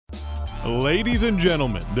Ladies and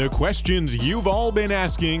gentlemen, the questions you've all been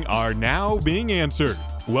asking are now being answered.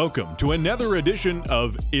 Welcome to another edition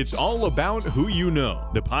of It's All About Who You Know,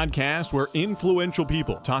 the podcast where influential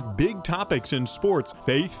people talk big topics in sports,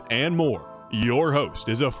 faith, and more. Your host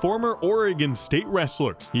is a former Oregon State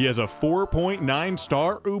wrestler. He has a 4.9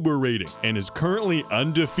 star Uber rating and is currently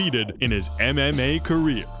undefeated in his MMA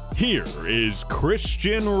career. Here is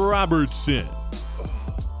Christian Robertson.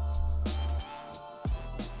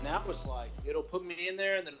 Now it's like, it'll put me in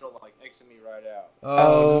there and then it'll like exit me right out.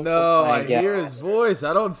 Oh no, I God. hear his voice.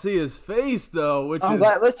 I don't see his face though, which I'm is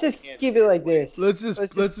glad. Let's just keep it like this. let's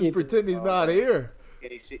just keep pretend he's not here.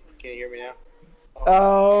 Can you hear me now?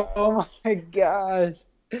 Oh my gosh.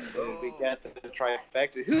 We got the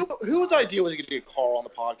trifecta. Whose idea was it going to be Carl on the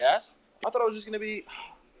podcast? I thought it was just going to be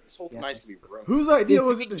this whole night's going to be room. Whose idea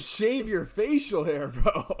was it to shave your facial hair,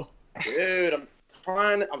 bro? Dude, I'm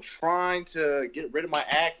trying to get rid of my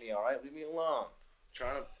acne. All right, leave me alone.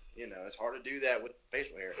 Trying to, it's hard to do that with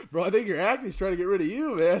facial hair. Bro, I think your acne's trying to get rid of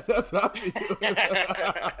you, man. That's what I'm doing.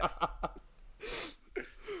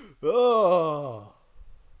 Oh.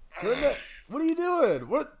 What are you doing?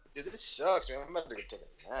 What? Dude, this sucks, man. I'm about to go take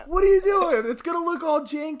a nap. What are you doing? It's gonna look all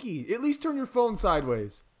janky. At least turn your phone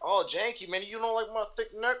sideways. Oh, janky, man. You don't like my thick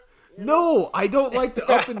neck? No, I don't like the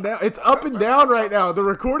up and down. It's up and down right now. The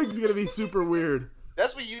recording's gonna be super weird.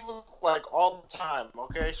 That's what you look like all the time,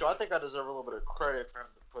 okay? So I think I deserve a little bit of credit for him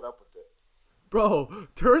to put up with it. Bro,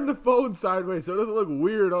 turn the phone sideways so it doesn't look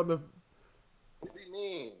weird on the... What do you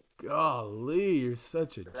mean? Golly, you're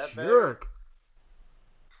such a that jerk.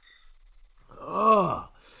 Ugh.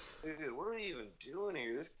 Dude, what are we even doing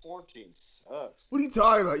here? This quarantine sucks. What are you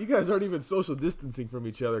talking about? You guys aren't even social distancing from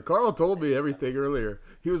each other. Carl told me everything earlier.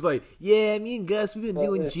 He was like, yeah, me and Gus, we've been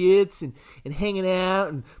doing jits and hanging out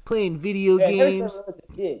and playing video games.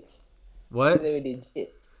 What?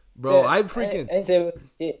 Bro, I freaking... I didn't say it was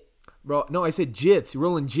jits. Bro, no, I said jits. You're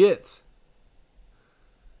rolling jits.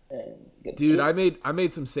 Dude, I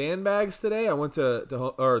made some sandbags today. I went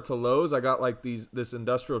to Lowe's. I got like this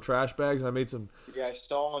industrial trash bags, and I made some. Yeah, I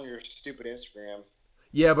saw on your stupid Instagram.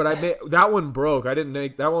 Yeah, but I made that one broke. I didn't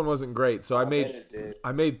make that one wasn't great. So I bet it did.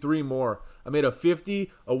 made 3 more. I made a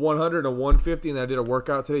 50, a 100, and a 150, and then I did a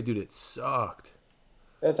workout today. Dude, it sucked.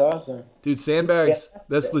 That's awesome. Dude, sandbags,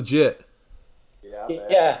 that's legit. Yeah.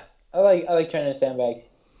 Yeah, I like turning sandbags.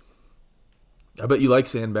 I bet you like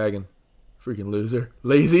sandbagging. Freaking loser.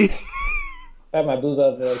 Lazy. I had my blue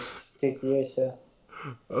belt for like 6 years, so.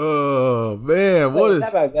 Oh, man. What is...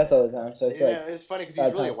 That's all the time, so it's Yeah, like... it's funny because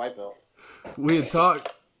he's really a white belt. We had talked...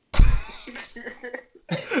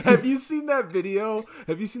 Have you seen that video?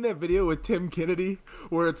 With Tim Kennedy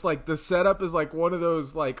where it's like the setup is like one of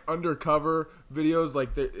those like undercover videos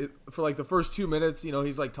like for like the first 2 minutes,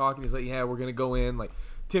 he's like talking, he's like, yeah, we're gonna go in, like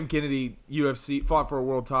Tim Kennedy, UFC, fought for a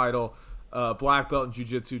world title, black belt in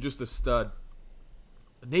jiu-jitsu, just a stud,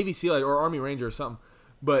 Navy SEAL or Army Ranger or something.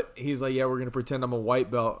 But he's like, yeah, we're gonna pretend I'm a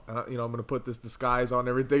white belt. I'm gonna put this disguise on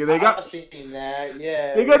everything. And I've seen that.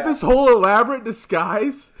 Yeah. They got this whole elaborate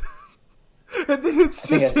disguise. And then it's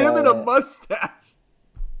just him and a mustache.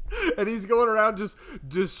 And he's going around just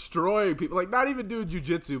destroying people. Like, not even doing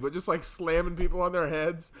jiu-jitsu, but just, like, slamming people on their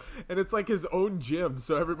heads. And it's, like, his own gym.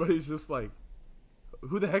 So everybody's just like,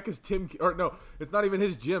 who the heck is Tim... Or, no, it's not even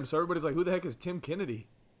his gym. So everybody's like, who the heck is Tim Kennedy?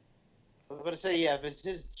 I was going to say, yeah, if it's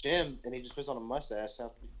his gym and he just puts on a mustache,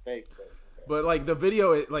 sounds pretty fake. But, like, the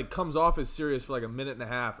video, it, like, comes off as serious for, like, a minute and a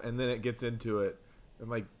half. And then it gets into it. And,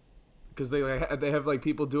 like... Because they have like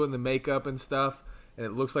people doing the makeup and stuff, and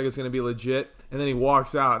it looks like it's gonna be legit. And then he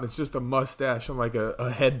walks out, and it's just a mustache on like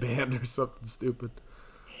a headband or something stupid.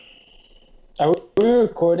 Are we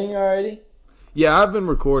recording already? Yeah, I've been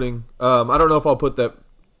recording. I don't know if I'll put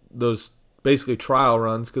those basically trial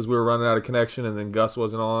runs because we were running out of connection, and then Gus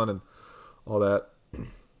wasn't on, and all that.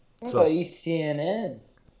 What about you, CNN?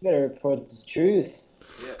 You gotta report the truth.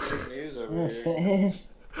 Yeah, fake news over You know what I'm here. saying?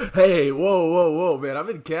 Hey, whoa, man! I'm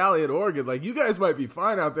in Cali and Oregon. Like, you guys might be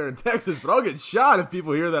fine out there in Texas, but I'll get shot if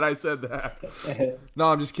people hear that I said that. No,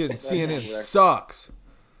 I'm just kidding. CNN sucks.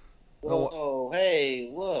 Whoa, hey,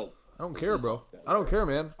 look. I don't care, bro. I don't care,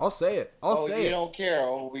 man. I'll say it. I'll say you it. don't care.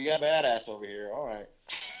 Oh, we got badass over here. All right.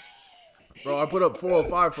 Bro, I put up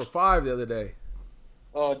 405 for 5 the other day.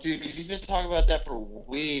 Oh, dude, he's been talking about that for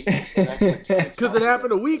weeks. Because it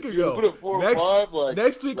happened a week ago. Put it 4 or 5, like,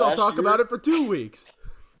 next week I'll talk about it for 2 weeks.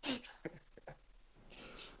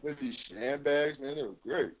 With these sandbags, man, they were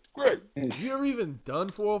great. Great. Have you ever even done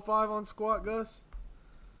 405 on squat, Gus?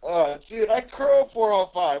 Dude, I curl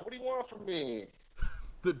 405. What do you want from me?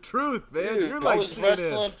 The truth, man. Dude, You're I like was CNN.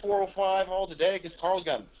 wrestling 405 all today because Carl's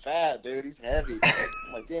gotten fat, dude. He's heavy. I'm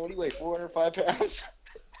like, damn, what do you weigh, 405 pounds?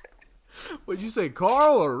 What'd you say,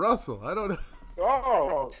 Carl or Russell? I don't know.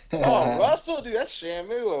 Oh, Russell, dude, that's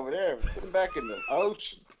Shamu over there. Put him back in the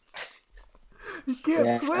ocean. He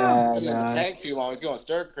can't swim. He's in the tank too long. He's going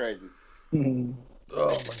stir crazy.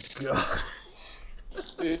 Oh my god.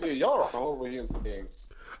 Dude, y'all are horrible human beings.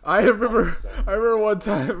 I remember one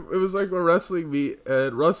time it was like a wrestling meet,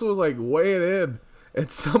 and Russell was like weighing in,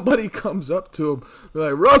 and somebody comes up to him,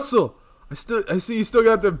 they're like, "Russell, I see you still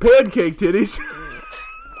got them pancake titties."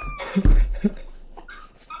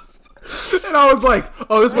 And I was like,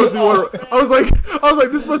 "Oh, this must be one." I was like,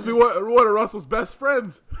 "This must be one of Russell's best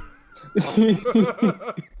friends."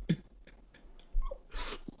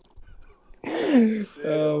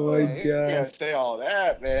 Oh my You god. can't say all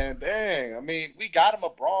that, man. Dang. I mean, we got him a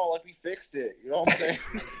brawl, like we fixed it. You know what I'm saying?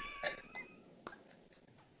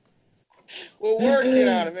 We're working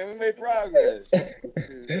on it, man. We made progress.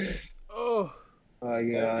 Oh,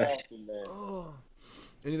 Oh gosh. oh.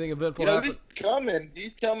 Anything eventful You know, happen?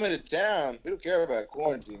 he's coming to town. We don't care about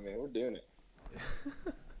quarantine, man. We're doing it.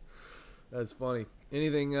 That's funny.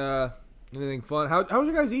 Anything fun? How was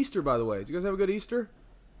your guys' Easter, by the way? Did you guys have a good Easter?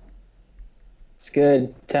 It's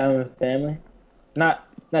good time with family. Not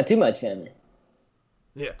too much family.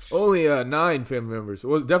 Yeah, only 9 family members.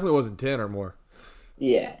 It definitely wasn't 10 or more.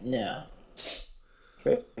 Yeah, no.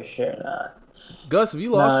 For sure not. Gus, have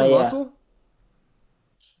you lost some yeah. muscle?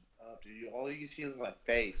 Oh, dude, all you see is my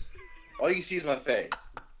face. All you see is my face.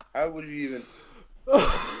 How would you even...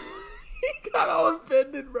 He got all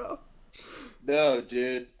offended, bro. No,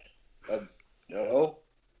 dude. No.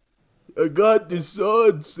 I got the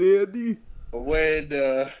sun, Sandy. When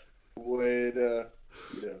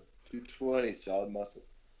 220 solid muscle.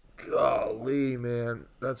 Golly, man.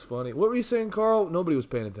 That's funny. What were you saying, Carl? Nobody was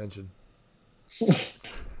paying attention. I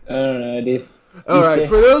don't know, dude. All right,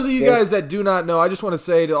 for those of you guys that do not know, I just want to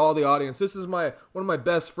say to all the audience, this is one of my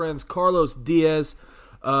best friends, Carlos Diaz.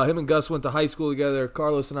 Him and Gus went to high school together.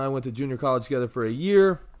 Carlos and I went to junior college together for a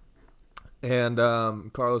year. And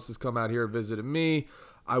Carlos has come out here and visited me.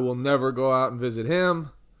 I will never go out and visit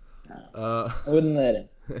him. I wouldn't let him.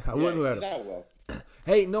 I wouldn't let him. Not well.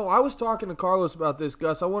 Hey, no, I was talking to Carlos about this,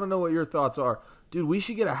 Gus. I want to know what your thoughts are. Dude, we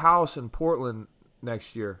should get a house in Portland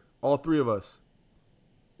next year. All 3 of us.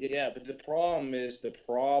 Yeah, but the problem is that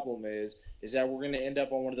we're going to end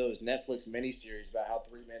up on one of those Netflix miniseries about how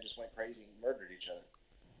 3 men just went crazy and murdered each other.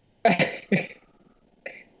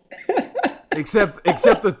 Except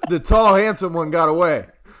the tall, handsome one got away.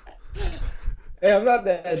 Hey, I'm not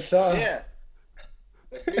that tall. Yeah.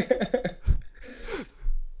 That's me.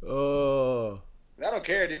 Oh. I don't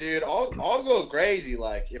care, dude. I'll go crazy.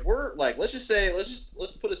 Like, if we're like, let's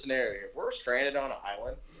put a scenario here. If we're stranded on an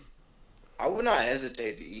island, I would not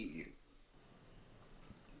hesitate to eat you.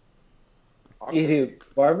 You do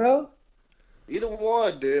barbell? Either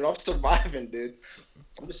one, dude. I'm surviving, dude.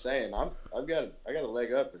 I'm just saying. I got a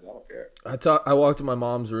leg up because I don't care. I walked to my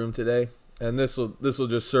mom's room today, and this will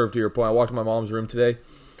just serve to your point. I walked to my mom's room today,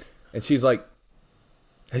 and she's like,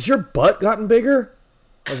 "Has your butt gotten bigger?"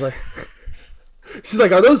 I was like, she's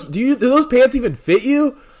like, do those pants even fit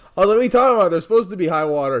you? I was like, what are you talking about? They're supposed to be high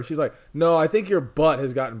water. She's like, no, I think your butt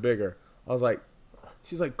has gotten bigger. I was like,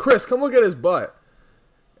 she's like, Chris, come look at his butt.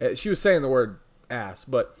 And she was saying the word ass,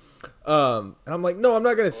 but, and I'm like, no, I'm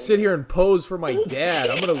not going to sit here and pose for my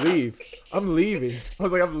dad. I'm going to leave. I'm leaving. I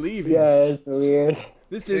was like, I'm leaving. Yeah, it's weird.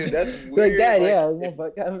 This Dude, is that's Like, weird. Dad, like, yeah, my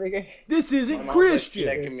butt got bigger. this my isn't mom's, like, Christian.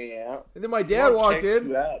 checking me out. And then my dad walked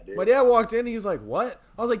in. My dad walked in. He's like, what?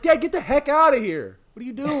 I was like, Dad, get the heck out of here. What are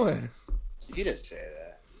you doing? You didn't say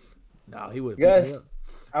that. No, he would. Gus,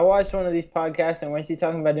 I watched one of these podcasts, and weren't you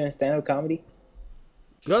talking about doing stand-up comedy?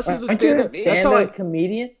 Gus is a Aren't you stand-up. That's how stand-up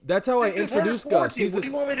comedian? That's how I introduced Gus. What do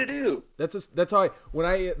you want me to do? That's how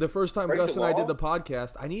the first time Break Gus the and I law? did the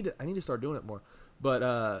podcast. I need to start doing it more. But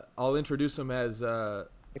I'll introduce him as former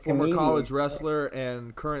comedian. college wrestler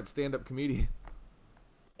and current stand-up comedian.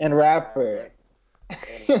 And rapper.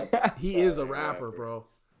 He is a rapper, bro.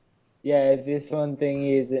 Yeah, if it's one thing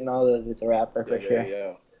he is in all those, it's a rapper for sure.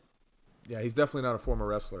 Yeah. Yeah, he's definitely not a former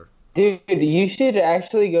wrestler. Dude, you should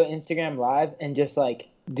actually go Instagram Live and just like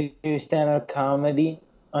do stand-up comedy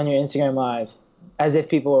on your Instagram Live, as if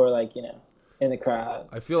people were like, in the crowd.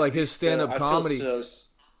 I feel like his stand-up comedy. I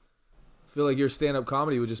feel like your stand-up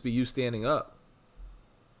comedy would just be you standing up.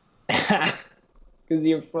 Because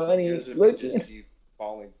you're funny. It Look, just you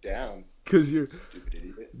falling down. Because you're Stupid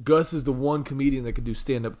idiot. Gus is the one comedian that could do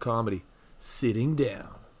stand-up comedy sitting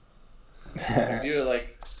down. You do it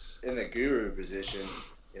like in the guru position,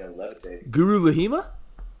 levitating. Guru Lahima?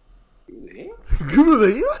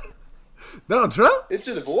 Donald Trump?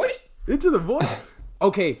 Into the void? Into the void?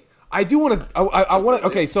 Okay, I do want to. I want to.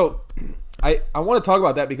 Okay, so I want to talk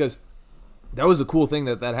about that because that was a cool thing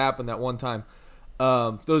that happened that one time.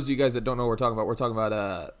 For those of you guys that don't know what we're talking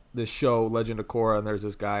about this show, Legend of Korra, and there's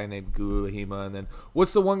this guy named Gulu Lahima, and then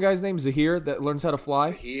what's the one guy's name? Zahir, that learns how to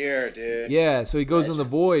fly? Here, dude. Yeah, so he goes in the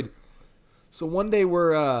void. So one day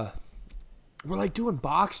we're like doing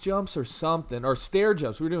box jumps or something, or stair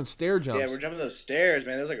jumps. We were doing stair jumps. Yeah, we're jumping those stairs,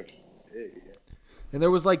 man. There was like and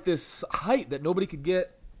there was like this height that nobody could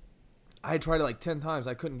get. I had tried it like 10 times.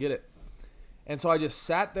 I couldn't get it. And so I just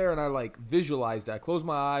sat there and I like visualized it. I closed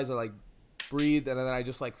my eyes. I like breathed, and then I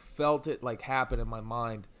just like felt it like happen in my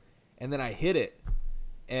mind. And then I hit it.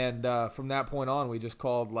 And from that point on, we just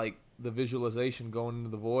called like the visualization going into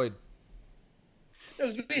the void.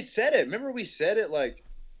 No, we had said it. Remember we said it like,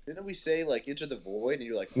 didn't we say like enter the void? And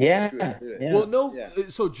you're like, Yeah. screw it, do it. Yeah. Well, no. Yeah.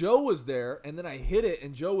 So Joe was there, and then I hit it,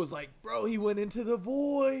 and Joe was like, "Bro, he went into the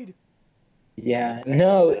void." Yeah,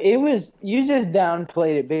 no, it was, you just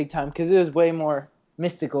downplayed it big time because it was way more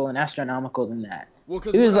mystical and astronomical than that. Well,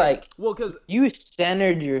 It was because you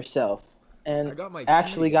centered yourself I and got my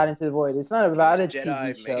actually key. got into the void. It's not about a Jedi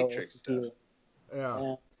TV show. Matrix stuff.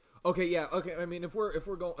 Yeah. Okay. Yeah. Okay. I mean, if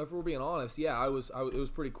we're being honest, yeah, it was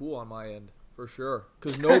pretty cool on my end for sure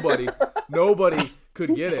because nobody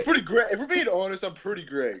could get it. Pretty great. If we're being honest, I'm pretty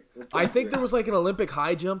great. I think there was like an Olympic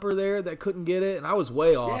high jumper there that couldn't get it, and I was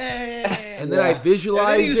way off. Yeah. And then I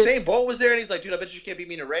visualized and then it. Usain Bolt was there, and he's like, "Dude, I bet you can't beat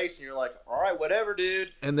me in a race." And you're like, "All right, whatever,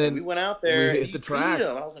 dude." And then we went out there. we hit and the he track. beat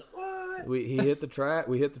him. I was like, "What?" He hit the track.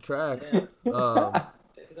 We hit the track. That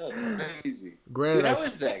was crazy. Granted, Dude, I how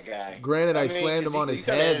is that guy? Granted, I mean, slammed 'cause him on he his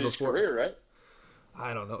kinda head ended his before. career, right?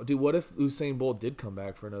 I don't know, dude. What if Usain Bolt did come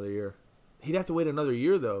back for another year? He'd have to wait another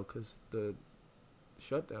year though, because the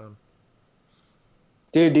shutdown.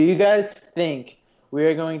 Dude, do you guys think we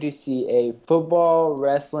are going to see a football,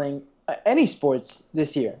 wrestling, any sports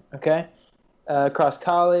this year, okay? Across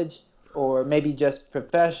college or maybe just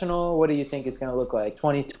professional? What do you think it's going to look like,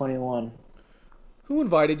 2021? Who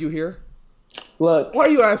invited you here? Look, Why are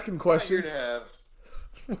you asking Here questions? to have.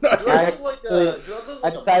 I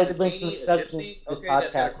decided to bring some substance to this Okay,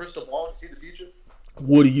 that's got a podcast. crystal ball and see the future.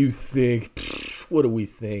 What do you think? What do we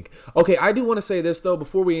think? Okay, I do want to say this though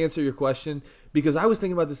before we answer your question because I was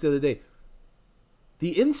thinking about this the other day.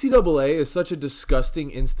 The NCAA is such a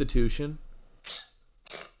disgusting institution.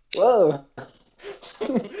 Whoa.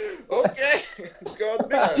 Okay, let's go on the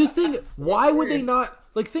big one. Just think, why would they not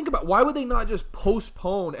why would they not just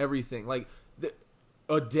postpone everything? Like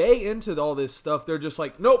a day into all this stuff, they're just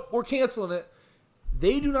like, nope, we're canceling it.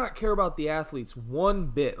 They do not care about the athletes one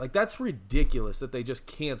bit. Like, that's ridiculous that they just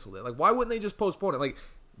canceled it. Like, why wouldn't they just postpone it? Like,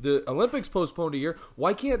 the Olympics postponed a year.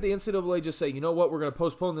 Why can't the NCAA just say, you know what, we're going to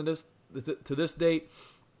postpone this to this date,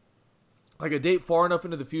 like a date far enough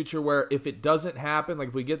into the future where if it doesn't happen, like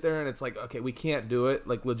if we get there and it's like, okay, we can't do it,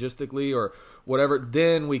 like logistically or whatever,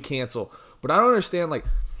 then we cancel. But I don't understand, like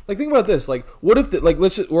think about this. Like, what if,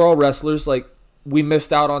 we're all wrestlers, like, we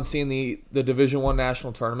missed out on seeing the Division I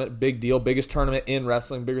national tournament. Big deal. Biggest tournament in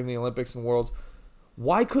wrestling, bigger than the Olympics and Worlds.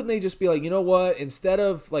 Why couldn't they just be like, you know what? Instead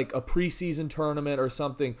of like a preseason tournament or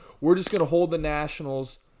something, we're just going to hold the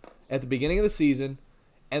nationals at the beginning of the season,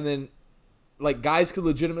 and then like guys could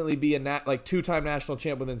legitimately be a two-time national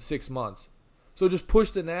champ within 6 months. So just push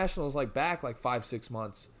the nationals like back like 5-6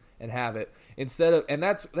 months and have it instead of, and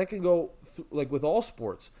that can go like with all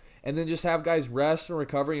sports, and then just have guys rest and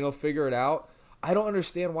recover. Figure it out. I don't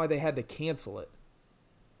understand why they had to cancel it.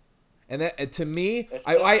 And that, to me,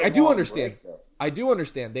 I do understand. I do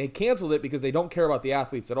understand. They canceled it because they don't care about the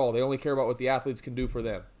athletes at all. They only care about what the athletes can do for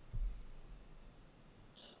them.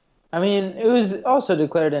 I mean, it was also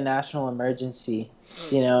declared a national emergency,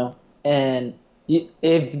 and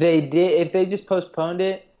if they just postponed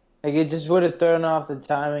it, like it just would have thrown off the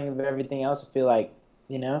timing of everything else. I feel like,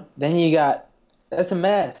 then that's a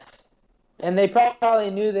mess. And they probably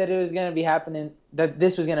knew that it was going to be happening, that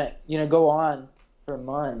this was going to, go on for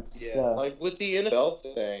months. Yeah, so. like with the NFL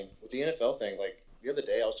thing, like the other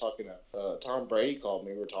day I was talking to Tom Brady called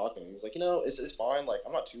me. We were talking. He was like, it's fine. Like,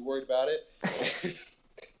 I'm not too worried about it.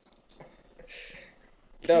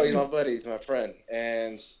 No, he's my buddy. He's my friend.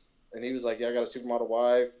 And he was like, yeah, I got a supermodel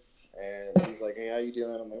wife. And he's like, hey, how you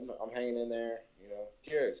doing? I'm hanging in there.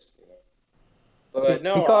 Curious. But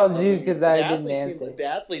no, he called you because I didn't the answer.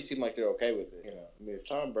 athletes seem like they're okay with it. I mean, if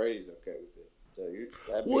Tom Brady's okay with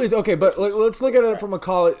it, Okay, but let's look at it from a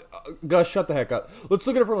college. Gus, shut the heck up. Let's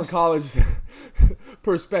look at it from a college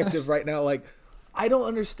perspective right now. Like, I don't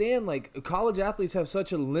understand. Like, college athletes have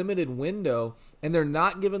such a limited window, and they're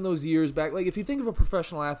not given those years back. Like, if you think of a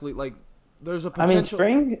professional athlete, like, there's a potential.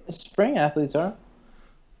 I mean, spring athletes are.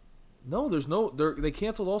 No, there's no. They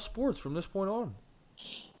canceled all sports from this point on.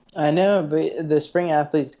 I know, but the spring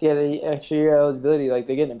athletes get an extra year eligibility. Like,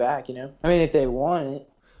 they're getting it back, you know? I mean, if they want it.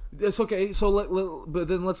 It's okay. So, but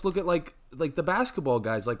then let's look at, like the basketball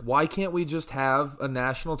guys. Like, why can't we just have a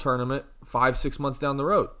national tournament 5-6 months down the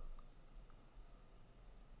road?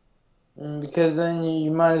 Because then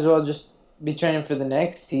you might as well just be training for the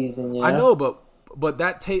next season, you know? I know, but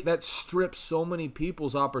that strips so many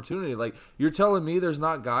people's opportunity. Like, you're telling me there's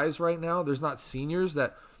not guys right now, there's not seniors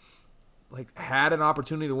that like had an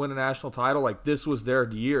opportunity to win a national title. Like, this was their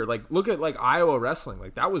year. Like, look at like Iowa wrestling.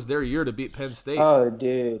 Like, that was their year to beat Penn State. Oh,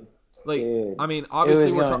 dude. Like, dude. I mean, obviously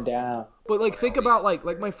it was we're going down. But like, think about like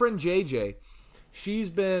my friend JJ. She's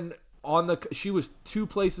been she was 2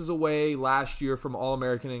 places away last year from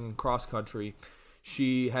All-American in cross country.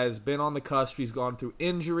 She has been on the cusp. She's gone through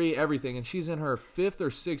injury, everything, and she's in her 5th or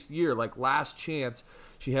 6th year, like last chance.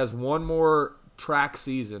 She has one more track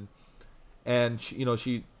season, and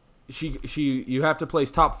she you have to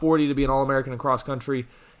place top 40 to be an All-American in cross country,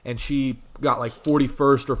 and she got like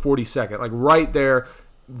 41st or 42nd, like right there.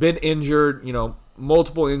 Been injured,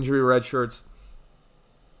 multiple injury red shirts,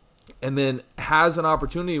 and then has an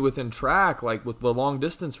opportunity within track, like with the long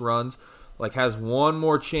distance runs, like has one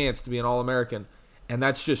more chance to be an All-American. And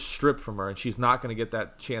that's just stripped from her, and she's not going to get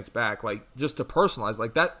that chance back. Like, just to personalize,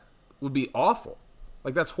 like, that would be awful.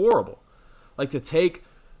 Like, that's horrible. Like, to take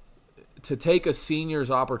a senior's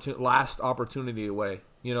last opportunity away,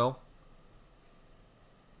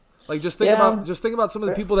 Like, just think about some of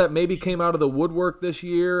the people that maybe came out of the woodwork this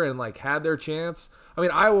year and like had their chance. I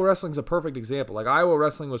mean, Iowa wrestling's a perfect example. Like, Iowa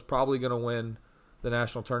wrestling was probably going to win the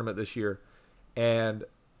national tournament this year, and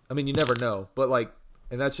I mean, you never know, but like,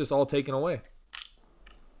 and that's just all taken away.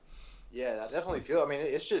 Yeah, I definitely feel. I mean,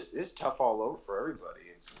 it's tough all over for everybody.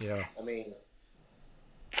 Yeah. I mean,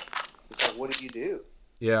 it's like, what do you do?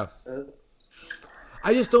 Yeah.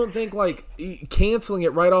 I just don't think like canceling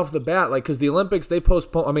it right off the bat, like, because the Olympics, they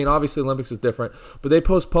postponed. I mean, obviously Olympics is different, but they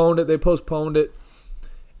postponed it.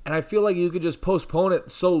 And I feel like you could just postpone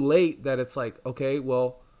it so late that it's like, okay,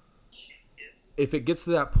 well, if it gets to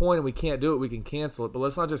that point and we can't do it, we can cancel it. But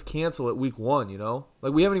let's not just cancel it week 1,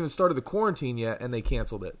 Like, we haven't even started the quarantine yet, and they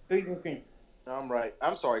canceled it. No, I'm right.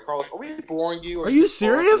 I'm sorry, Carlos. Are we boring you? Are you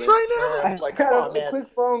serious right now? Like, come on, man. Quick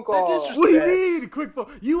phone call. What do you mean, quick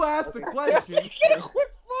phone? You asked the question.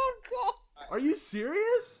 Quick phone call. Are you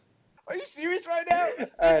serious? Are you serious right now?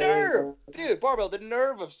 The nerve. Dude, Barbell, the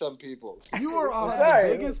nerve of some people. You are on the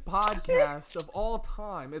biggest podcast of all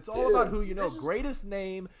time. It's all about who you know. Greatest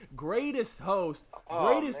name, greatest host,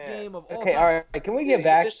 greatest game of all time. All right. Can we get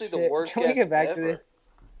back to this?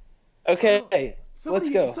 Okay. Let's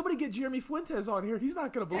go. Somebody get Jeremy Fuentes on here. He's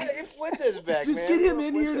not going to believe it. Yeah, Fuentes back, just man. Get him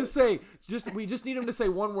in here to say, we just need him to say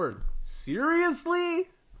one word. Seriously?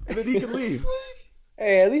 And then he can leave.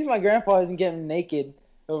 Hey, at least my grandpa isn't getting naked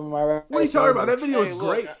over my right. What are you talking about? That video is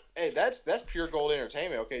great. Hey, that's pure gold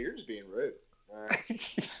entertainment. Okay, you're just being rude. All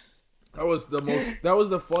right. That was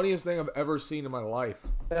the funniest thing I've ever seen in my life.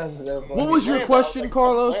 So what was your question,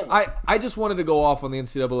 Carlos? I just wanted to go off on the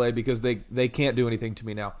NCAA because they can't do anything to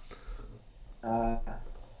me now.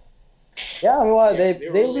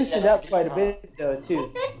 They loosened up quite a bit though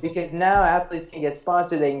too, because now athletes can get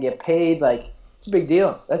sponsored, they can get paid. Like, it's a big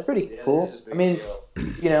deal. That's pretty cool. I mean,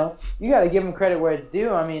 you got to give them credit where it's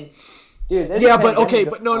due. I mean, dude. Yeah, but okay,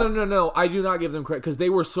 but no. I do not give them credit because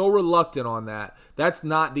they were so reluctant on that. That's the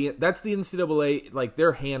NCAA. Like,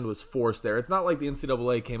 their hand was forced there. It's not like the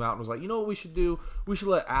NCAA came out and was like, you know what we should do? We should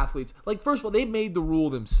let athletes. Like, first of all, they made the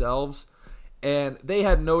rule themselves. And they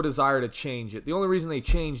had no desire to change it. The only reason they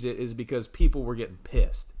changed it is because people were getting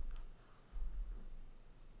pissed.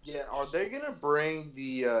 Yeah, are they going to bring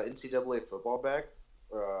the NCAA football back?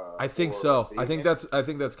 I think so. I think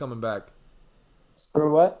that's coming back.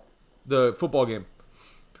 For what? The football game.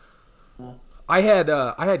 I had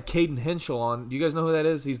Caden Henschel on. Do you guys know who that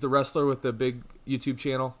is? He's the wrestler with the big YouTube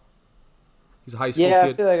channel. He's a high school kid. Yeah,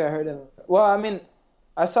 I feel like I heard him. Well, I mean,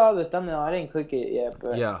 I saw the thumbnail. I didn't click it yet,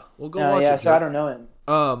 but yeah, we'll go watch it. Yeah, so I don't know him.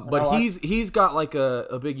 But he's got like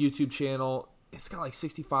a big YouTube channel. It's got like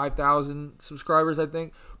 65,000 subscribers, I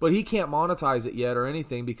think. But he can't monetize it yet or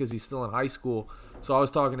anything because he's still in high school. So I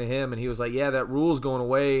was talking to him, and he was like, "Yeah, that rule's going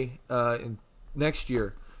away in next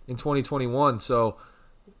year in 2021." So,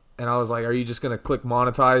 and I was like, "Are you just gonna click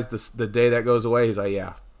monetize the day that goes away?" He's like,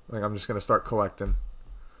 "Yeah, like I'm just gonna start collecting."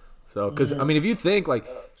 So, because I mean, if you think like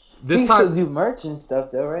This he can time, still do merch and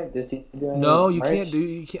stuff, though, right? Does he do any no, you merch? can't do.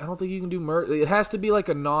 You can't, I don't think you can do merch. It has to be like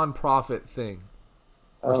a non-profit thing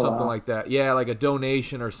or Oh, something wow. like that. Yeah, like a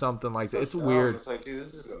donation or something like that. It's weird. It's like, dude,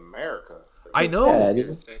 this is America. I know. Yeah, Like,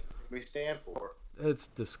 dude. we stand for. It's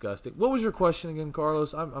disgusting. What was your question again,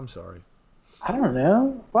 Carlos? I'm sorry. I don't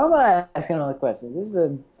know. Why am I asking all the questions?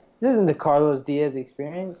 This isn't the Carlos Diaz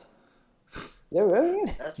experience. Is that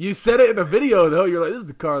really? You said it in a video though. You're like, this is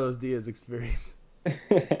the Carlos Diaz experience.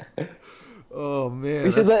 Oh man,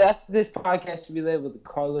 We should this podcast should be labeled the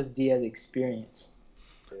Carlos Diaz experience.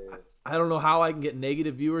 I don't know how I can get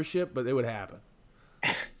negative viewership, but it would happen.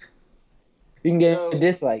 You can get So-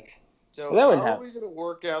 dislikes. So That wouldn't how are happen. we gonna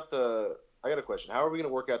work out the? I got a question. How are we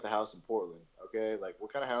gonna work out the house in Portland? Okay, like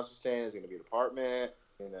what kind of house we staying? Is it gonna be an apartment?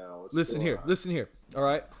 You know. What's Listen going here, on? listen here. All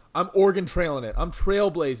right, I'm Oregon trailing it. I'm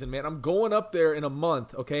trailblazing, man. I'm going up there in a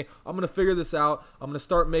month. Okay, I'm gonna figure this out. I'm gonna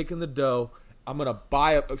start making the dough. I'm gonna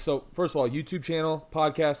buy up. So first of all, YouTube channel,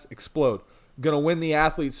 podcast, explode. I'm gonna win the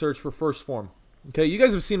athlete search for first form. Okay, you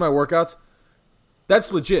guys have seen my workouts. That's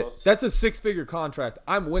legit. That's a 6-figure contract.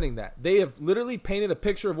 I'm winning that. They have literally painted a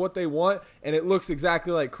picture of what they want, and it looks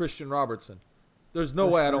exactly like Christian Robertson. There's no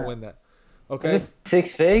way I don't win that. Okay, Is this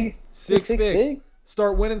six fig? six fig.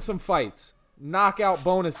 Start winning some fights. Knockout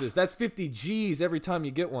bonuses. That's 50 G's every time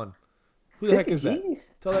you get one. Who the heck is that? G's?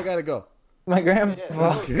 Tell that guy to go. My grandma.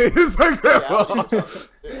 Yeah, It's my grandma.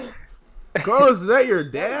 Yeah, Carlos, is that your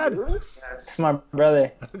dad? It's my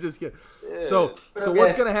brother. I'm just kidding. yeah. So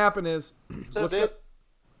what's gonna happen is, So, what's dude,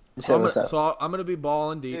 What's up? so I'm gonna be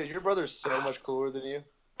balling deep. dude, your brother's so much cooler than you.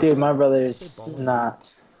 Dude, my brother is Say balling. not.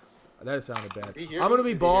 That sounded bad. Did you hear I'm gonna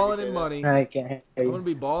me? be Did you hear me balling say in that? money. I can't hear I'm you. gonna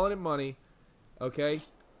be balling in money. Okay.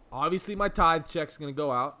 Obviously, my tithe check's gonna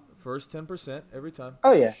go out first 10% every time.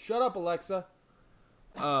 Oh, yeah. Shut up, Alexa.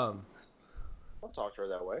 Don't talk to her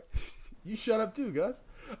that way. You shut up too, Gus.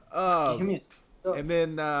 Give me And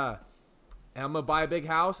then I'm gonna buy a big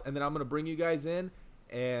house, and then I'm gonna bring you guys in,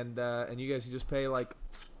 and you guys can just pay like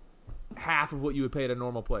half of what you would pay at a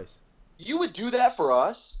normal place. You would do that for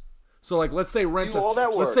us? So like, let's say rent's Do all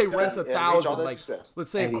that let's say work, rent's and reach all 1,000. that Like, success. let's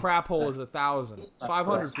say a Maybe. crap hole is 1,000.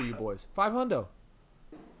 500 for you boys. 500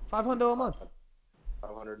 a month.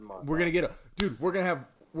 500 a month. We're gonna get a dude. We're gonna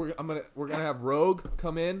have Rogue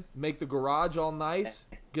come in, make the garage all nice,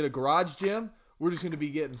 get a garage gym. We're just gonna be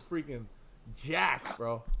getting freaking jacked,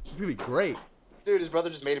 bro. It's gonna be great. Dude, his brother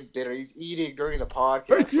just made him dinner. He's eating during the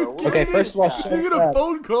podcast, bro. What Okay, is first of all, this shut guy? You get a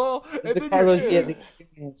phone call, and the then Carlos you're Diaz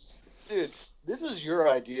experience. Dude, this was your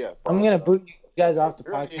idea. Bro. I'm gonna boot you guys off the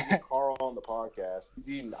You're gonna podcast. get Carl on the podcast. He's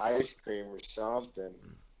eating ice cream or something.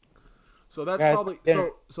 So that's Guys, probably dinner.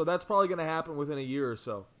 so that's probably gonna happen within a year or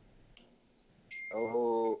so.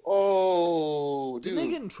 Oh, dude. Didn't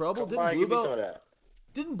they get in trouble? Come by, give me some of that.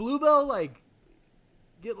 Didn't Bluebell like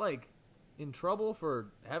get like in trouble for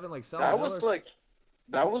having like salmonella?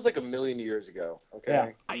 That was like a million years ago.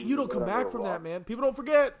 Okay. Yeah. You don't come Whatever back from it that, was. man. People don't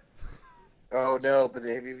forget. Oh no, but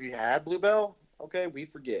if you had Bluebell, okay, we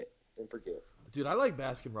forget and forget. Dude, I like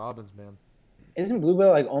Baskin Robbins, man. Isn't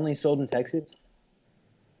Bluebell like only sold in Texas?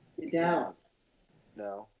 Yeah.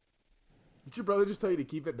 No. Did your brother just tell you to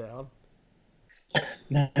keep it down?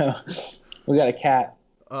 No, we got a cat.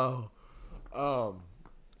 Oh,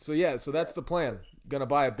 so yeah, so that's the plan. Gonna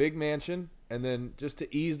buy a big mansion, and then just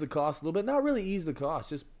to ease the cost a little bit. Not really ease the cost,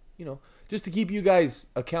 just just to keep you guys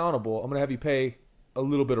accountable. I'm gonna have you pay a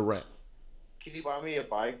little bit of rent. Can you buy me a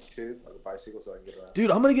bike too, like a bicycle, so I can get around?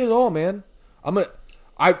 Dude, I'm gonna get it all, man.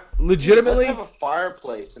 I legitimately, Let's have a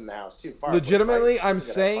fireplace in the house too. Fireplace, legitimately, right? I'm We gotta have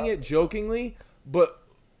saying it fireplace. jokingly, but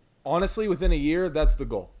honestly, within a year, that's the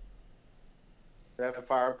goal. We have a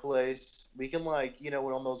fireplace. We can when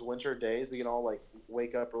on those winter days, we can all like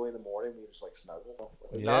wake up early in the morning. We just like snuggle.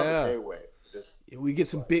 Not Yeah. the day way. Just We get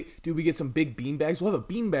some big bean bags. We'll have a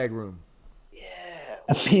beanbag room. yeah.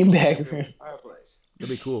 A beanbag room. Fireplace. It'd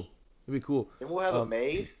be cool. It'd be cool. And we'll have a Um,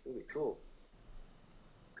 maid. It'll be cool.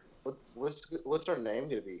 What's her name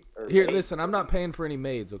gonna be? Or Here, maid? listen, I'm not paying for any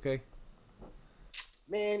maids, okay?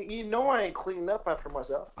 Man, you know I ain't cleaning up after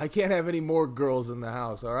myself. I can't have any more girls in the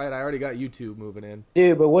house, all right? I already got you two moving in.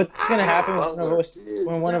 Dude, but what's gonna happen when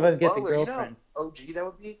Butler, one of us gets a Butler, girlfriend? You know, OG, that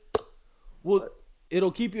would be. Well,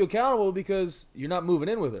 it'll keep you accountable because you're not moving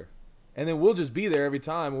in with her. And then we'll just be there every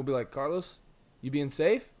time. We'll be like, Carlos, you being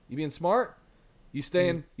safe? You being smart? You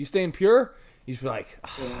staying pure? He's be like,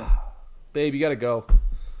 babe, you gotta go.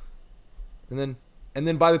 And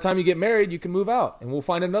then by the time you get married, you can move out, and we'll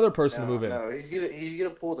find another person to move in. No, he's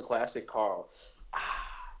gonna pull the classic Carl.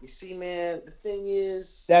 You see, man, the thing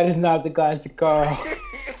is, That is not the classic Carl.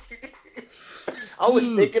 I was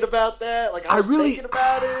Dude, thinking about that. Like I was really- thinking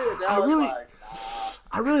about it. And now I it's really- like,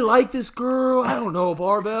 I really like this girl. I don't know,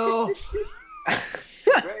 barbell.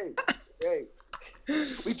 Great.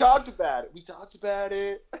 We talked about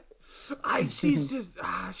it. She's just,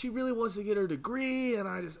 she really wants to get her degree, and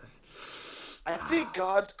I think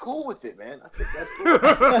God's cool with it, man. I think that's cool.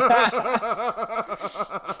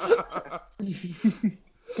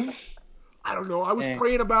 I don't know. I was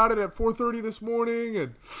praying about it at 4:30 this morning,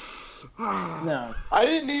 and No. I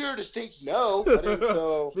didn't hear a distinct no.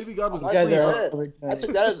 So maybe God was I asleep.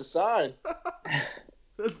 took that as a sign.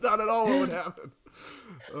 That's not at all what would happen.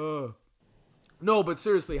 No, but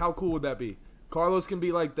seriously, how cool would that be? Carlos can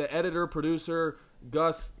be like the editor, producer,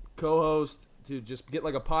 Gus co-host, to just get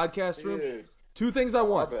like a podcast room. Dude. Two things I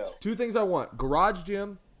want. Barbell. Garage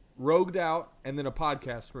gym, rogued out, and then a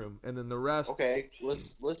podcast room, and then the rest. Okay,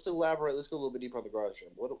 let's elaborate. Let's go a little bit deeper on the garage gym.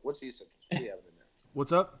 What's the essentials? What do we have in there?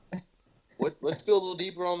 What's up? Let's go a little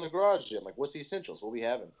deeper on the garage gym. Like, what's the essentials? What we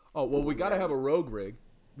having? Oh well, we gotta have a rogue rig,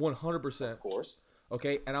 100%. Of course.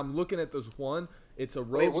 Okay, and I'm looking at this one. It's a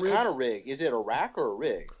rogue Wait, what rig. kind of rig? Is it a rack or a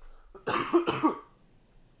rig?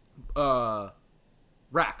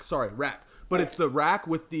 Rack. But it's the rack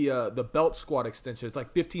with the belt squat extension. It's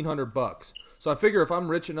like $1,500. So I figure if I'm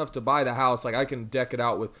rich enough to buy the house, like I can deck it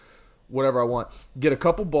out with whatever I want. Get a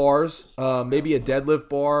couple bars, maybe a deadlift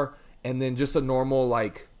bar, and then just a normal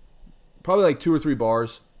probably like 2 or 3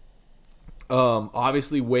 bars.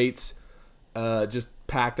 Obviously weights, just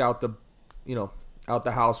packed out the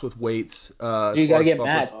house with weights. You gotta get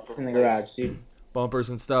mats in the garage, dude. Bumpers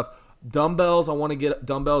and stuff. Dumbbells, I want to get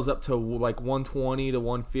dumbbells up to like 120 to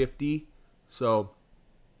 150. So,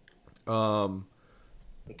 kettlebells.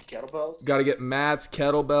 Got to get mats,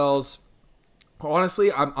 kettlebells.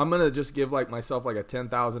 Honestly, I'm gonna just give myself a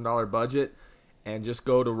 $10,000 budget and just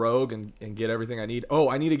go to Rogue and get everything I need. Oh,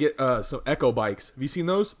 I need to get some Echo bikes. Have you seen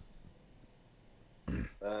those?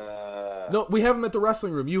 No, we have them at the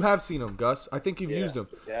wrestling room. You have seen them, Gus. I think you've used them.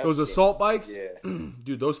 Yeah, those assault bikes, yeah.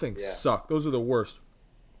 Dude, those things suck. Those are the worst.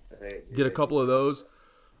 Get a couple of those.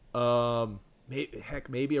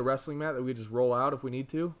 Maybe a wrestling mat that we just roll out if we need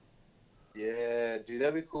to. Yeah, dude,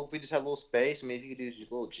 that'd be cool if we just had a little space. I mean, if you could do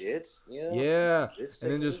little jits, Yeah, and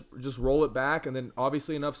then just roll it back, and then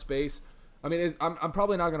obviously enough space. I mean, I'm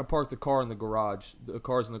probably not gonna park the car in the garage. The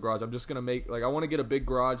car's in the garage. I'm just gonna make I want to get a big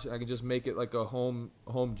garage. I can just make it like a home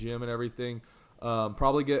gym and everything.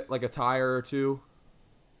 Probably get like a tire or two.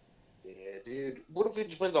 Yeah, dude. What if we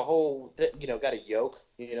just went the whole? Got a yoke.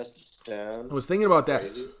 Some stones. I was thinking about that.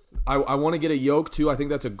 Crazy. I want to get a yoke too. I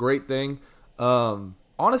think that's a great thing.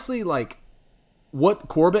 Honestly, what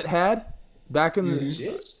Corbett had back in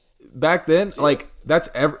back then,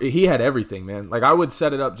 he had everything, man. I would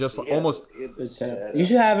set it up just almost. You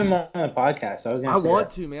should have him on the podcast. I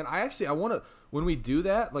want to, man. I want to. When we do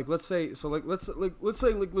that, let's say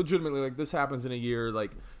legitimately, this happens in a year,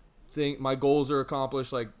 my goals are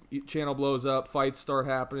accomplished, channel blows up, fights start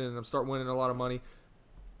happening, and I'm start winning a lot of money.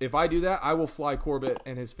 If I do that, I will fly Corbett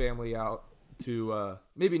and his family out to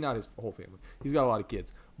maybe not his whole family. He's got a lot of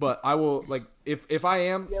kids, but I will if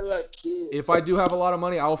I do have a lot of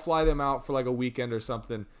money, I will fly them out for a weekend or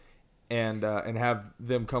something, and have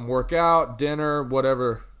them come work out, dinner,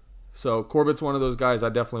 whatever. So Corbett's one of those guys I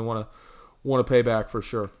definitely want to pay back for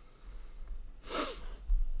sure.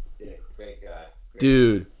 Yeah, great guy.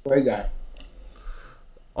 Dude. Great guy.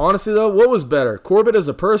 Honestly, though, what was better, Corbett as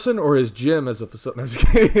a person or his gym as a facility? No, I'm just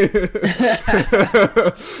kidding.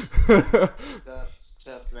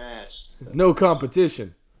 Tough match. No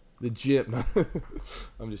competition. The gym.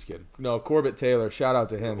 I'm just kidding. No, Corbett Taylor. Shout out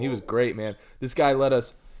to him. He was great, man. This guy let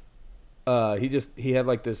us. He had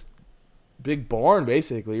this big barn,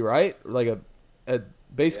 basically, right?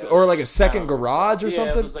 Basically, or a second garage or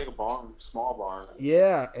something. It was a barn, small barn.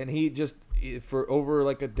 Yeah, and he just for over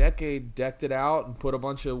a decade decked it out and put a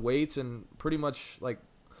bunch of weights and pretty much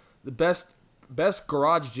the best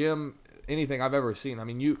garage gym anything I've ever seen. I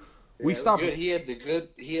mean, we stopped. He had the good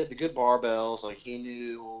barbells. He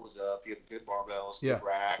knew what was up. He had the good barbells. Good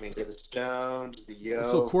rack. I mean, he had the stones, the yoke.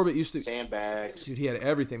 So Corbett used to sandbags. Dude, he had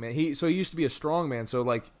everything, man. He used to be a strong man. So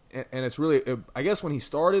and it's really, I guess when he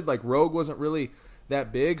started, Rogue wasn't really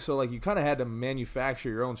that big. So you kind of had to manufacture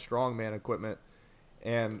your own strongman equipment,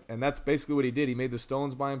 and that's basically what he did. He made the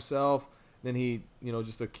stones by himself. Then he,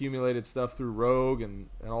 just accumulated stuff through Rogue and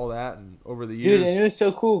all that, and over the years. Dude, and it was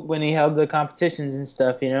so cool when he held the competitions and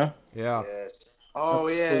stuff, Yeah. Yes. Oh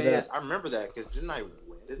yeah, yes. I remember that because didn't I win?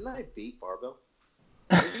 Didn't I beat Barbell?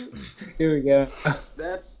 Here we go.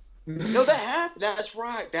 That happened. That's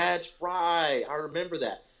right. I remember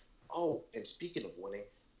that. Oh, and speaking of winning,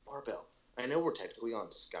 Barbell. I know we're technically on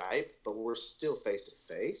Skype, but we're still face to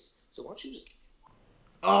face. So why don't you just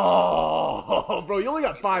Oh, bro, you only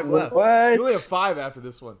got 5 left. What? You only have 5 after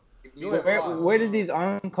this one. You only have 5. Where did these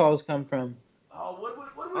on-calls come from? Oh, what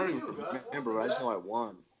I do don't we even do, Gus? remember, but I just know I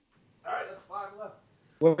won. All right, that's 5 left.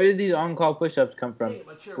 Where did these on-call push-ups come from? Dang it,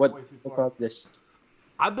 my chair What went way too what far. caused this?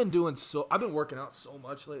 I've been working out so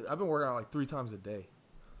much lately. I've been working out like 3 times a day.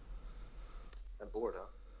 I'm bored, huh?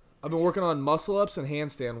 I've been working on muscle ups and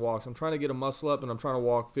handstand walks. I'm trying to get a muscle up, and I'm trying to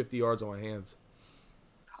walk 50 yards on my hands.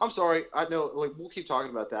 I'm sorry. I know. Like, we'll keep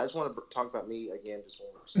talking about that. I just want to talk about me again. Just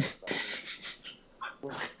 1%.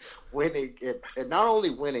 About me. Winning, and not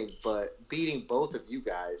only winning, but beating both of you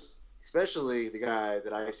guys, especially the guy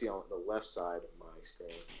that I see on the left side of my screen.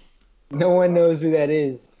 No one knows who that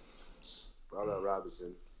is. Ronald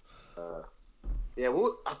Robinson. Yeah,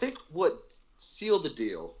 well, I think what sealed the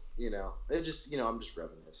deal, it just, I'm just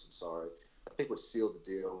reminiscing. Sorry. I think what sealed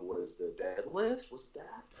the deal was the deadlift. Was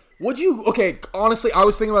that? Okay, honestly, I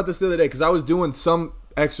was thinking about this the other day because I was doing some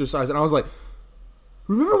exercise, and I was like,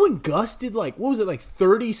 remember when Gus did like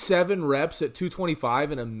 37 reps at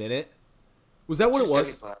 225 in a minute? Was that what it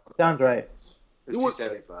was? Sounds right. It was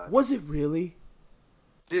 275. Was it really?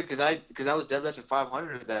 Dude, because I was deadlifting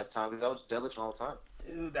 500 at that time because I was deadlifting all the time.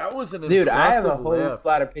 Dude, that was an Dude, I have a impressive whole lift.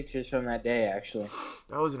 lot of pictures from that day, actually.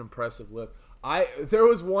 That was an impressive lift. There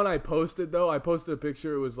was one I posted though. I posted a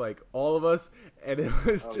picture. It was like all of us, and it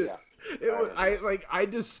was just. Yeah. It was, I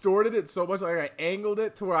distorted it so much, like I angled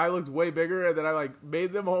it to where I looked way bigger, and then I like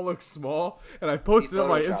made them all look small, and I posted it on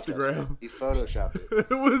my Instagram. He photoshopped it.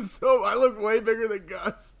 It was I looked way bigger than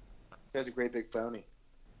Gus. He has a great big phony.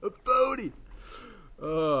 A phony.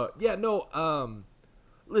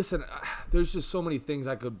 Listen, there's just so many things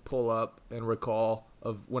I could pull up and recall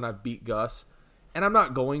of when I've beat Gus, and I'm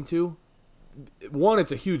not going to. 1,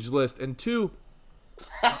 it's a huge list, and 2,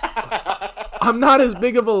 I'm not as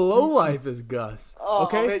big of a lowlife as Gus.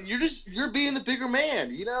 Okay, man, you're being the bigger man.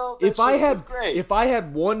 If I great.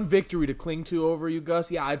 had one victory to cling to over you,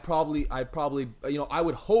 Gus, yeah, I'd probably, I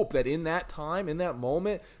would hope that in that time, in that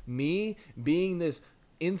moment, me being this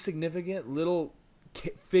insignificant little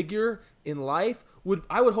figure in life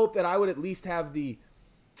I would hope that I would at least have the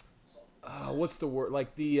what's the word,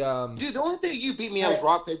 like the dude, the only thing you beat me at was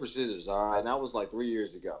rock paper scissors. All right, and that was like 3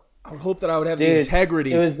 years ago. I would hope that I would have the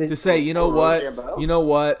integrity to say, you know what,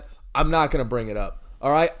 I'm not gonna bring it up.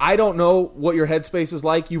 All right, I don't know what your headspace is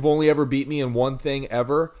like. You've only ever beat me in one thing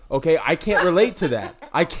ever. Okay, I can't relate to that.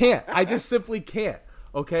 I can't. I just simply can't.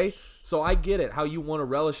 Okay, so I get it how you want to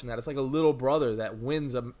relish in that. It's like a little brother that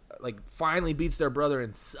wins finally beats their brother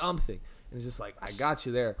in something. And it's just like, I got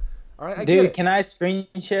you there. All right, Dude, can I screen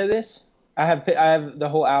share this? I have the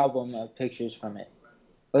whole album of pictures from it.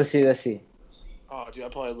 Let's see. Oh, dude, I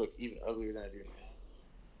probably look even uglier than I do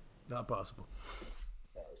now. Not possible.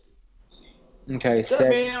 Okay, Shut up,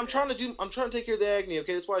 man. I'm trying to take care of the acne.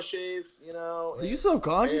 Okay, that's why I shave. Are you so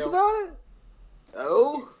conscious about it?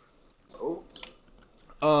 Oh.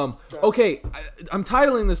 Okay, I'm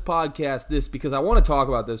titling this podcast this because I want to talk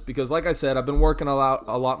about this because, like I said, I've been working a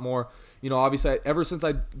lot more. Obviously, ever since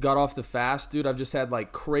I got off the fast, dude, I've just had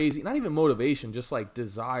like crazy, not even motivation, just like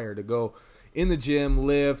desire to go in the gym,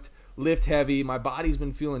 lift heavy. My body's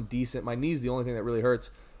been feeling decent. My knee's the only thing that really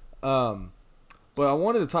hurts. But I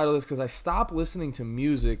wanted to title this because I stopped listening to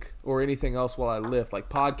music or anything else while I lift, like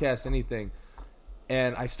podcasts, anything.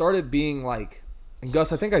 And I started being like, and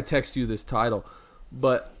Gus, I think I texted you this title,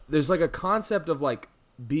 but there's like a concept of like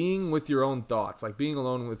being with your own thoughts, like being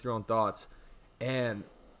alone with your own thoughts. And,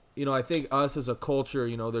 I think us as a culture,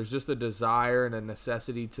 there's just a desire and a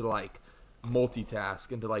necessity to like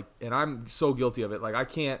multitask and to like, and I'm so guilty of it. Like I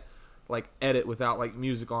can't like edit without like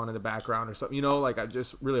music on in the background or something, like I'm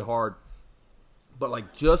just really hard. But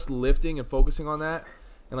like just lifting and focusing on that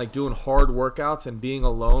and like doing hard workouts and being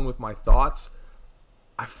alone with my thoughts,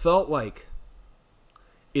 I felt like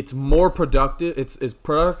it's more productive. It's as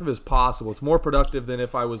productive as possible. It's more productive than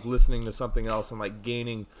if I was listening to something else and like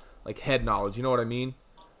gaining like head knowledge. You know what I mean?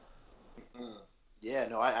 Yeah,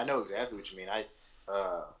 no, I know exactly what you mean. I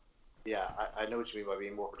know what you mean by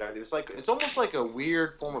being more productive. It's almost like a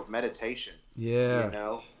weird form of meditation.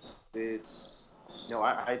 Yeah. It's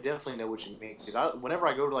I definitely know what you mean because whenever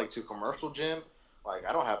I go to a commercial gym, like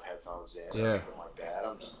I don't have headphones in or anything like that.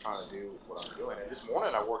 I'm just trying to do what I'm doing. And this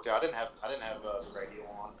morning I worked out. I didn't have the radio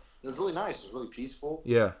on. It was really nice. It was really peaceful.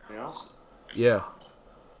 Yeah. Yeah.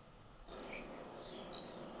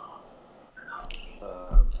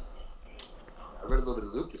 I read a little bit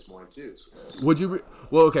of Luke this morning too. Would you?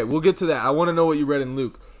 Well, okay, we'll get to that. I want to know what you read in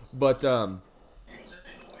Luke, but yeah,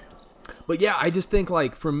 I just think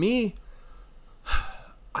like for me,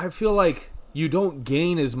 I feel like you don't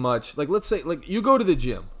gain as much. Like, let's say, like, you go to the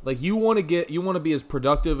gym. Like, you want to be as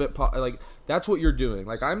productive like, that's what you're doing.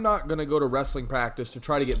 Like, I'm not going to go to wrestling practice to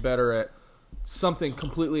try to get better at something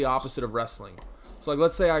completely opposite of wrestling. So, like,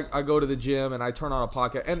 let's say I go to the gym and I turn on a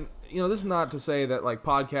podcast. And, this is not to say that, like,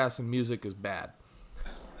 podcasts and music is bad.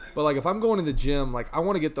 But, like, if I'm going to the gym, like, I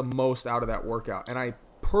want to get the most out of that workout. And I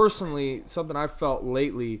personally, something I've felt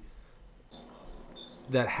lately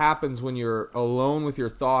that happens when you're alone with your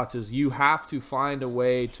thoughts is you have to find a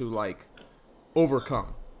way to, like,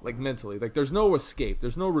 overcome, like, mentally. Like, there's no escape.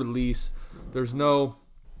 There's no release. There's no,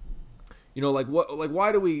 like,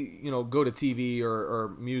 why do we, go to TV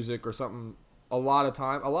or music or something a lot of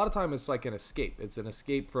time it's like an escape. It's an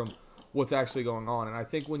escape from what's actually going on. And I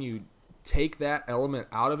think when you take that element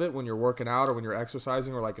out of it, when you're working out or when you're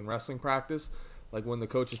exercising or, like, in wrestling practice, like when the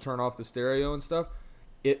coaches turn off the stereo and stuff,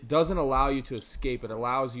 it doesn't allow you to escape. It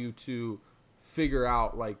allows you to figure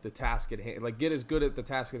out, like, the task at hand, like, get as good at the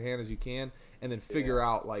task at hand as you can, and then figure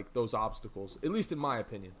out, like, those obstacles, at least in my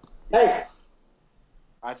opinion. Hey.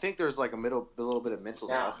 I think there's, like, a little bit of mental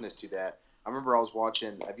toughness to that. I remember I was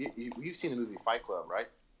watching, you've seen the movie Fight Club, right?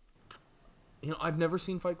 I've never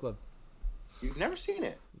seen Fight Club. You've never seen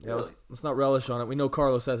it? Yeah, really? let's not relish on it. We know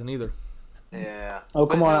Carlos hasn't either. Yeah. Oh,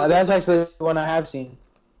 come on. That's actually the one I have seen.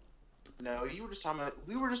 No, you were just talking about.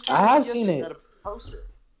 We were just talking about. I have seen it. A poster.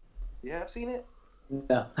 You have seen it?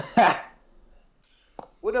 No.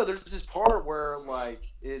 Well, no. There's this part where, like,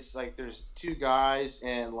 it's like there's two guys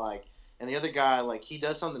and the other guy, like, he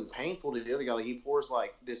does something painful to the other guy. Like, he pours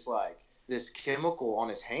like this chemical on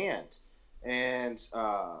his hand, and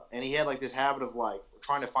he had, like, this habit of, like,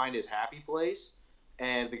 trying to find his happy place.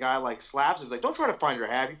 And the guy, like, slaps him. He's like, "Don't try to find your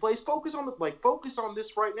happy place. Focus on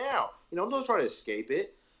this right now. Don't try to escape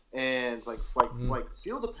it." And it's like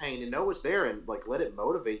feel the pain and know it's there, and, like, let it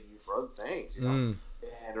motivate you for other things, and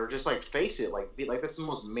or just, like, face it, like, be like, that's the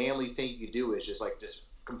most manly thing you do is just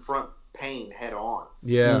confront pain head on.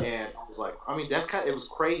 Yeah. And I was like, I mean, it was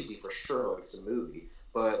crazy for sure. Like, it's a movie,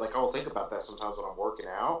 but, like, I'll think about that sometimes when I'm working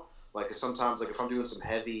out. Like, sometimes, like, if I'm doing some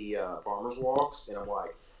heavy farmer's walks and I'm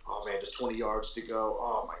like, oh man, just 20 yards to go.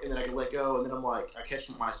 Oh my, and then I can let go, and then I'm like, I catch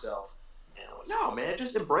myself, and I'm like, no man,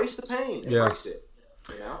 just embrace the pain, embrace it.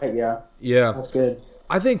 Yeah. That's good.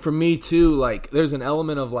 I think for me too, like, there's an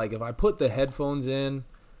element of, like, if I put the headphones in,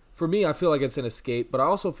 for me, I feel like it's an escape, but I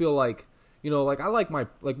also feel like, like, I like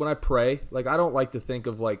when I pray, like, I don't like to think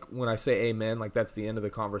of, like, when I say amen, like, that's the end of the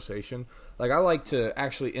conversation. Like, I like to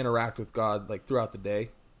actually interact with God, like, throughout the day.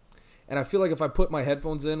 And I feel like if I put my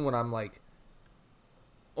headphones in when I'm, like,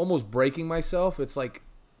 almost breaking myself, it's, like,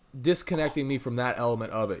 disconnecting me from that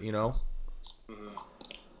element of it,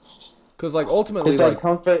 Because, like, ultimately, it's like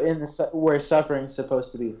comfort in where suffering's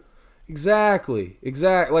supposed to be. Exactly.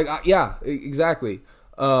 Like, yeah, exactly.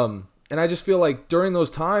 And I just feel like during those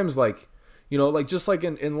times, like, like, just like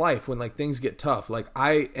in life when, like, things get tough, like,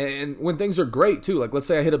 and when things are great too, like, let's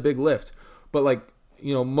say I hit a big lift, but, like,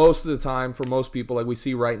 most of the time for most people, like we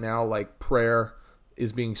see right now, like, prayer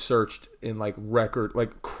is being searched in, like,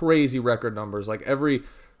 crazy record numbers. Like,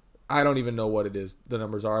 I don't even know what it is, the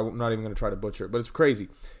numbers are. I'm not even going to try to butcher it, but it's crazy.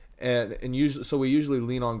 And usually, so we usually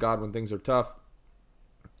lean on God when things are tough,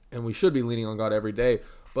 and we should be leaning on God every day.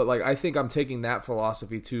 But, like, I think I'm taking that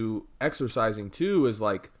philosophy to exercising too, is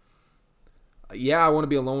like, yeah, I want to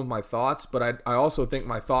be alone with my thoughts, but I also think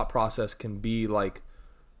my thought process can be, like,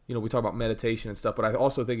 we talk about meditation and stuff, but I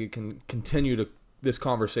also think it can continue this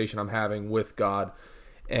conversation I'm having with God.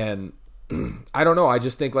 And I don't know, I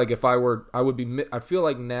just think, like, I feel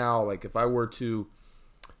like now, like, if I were to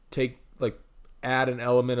add an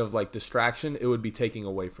element of, like, distraction, it would be taking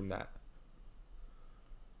away from that.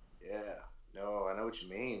 Yeah, no, I know what you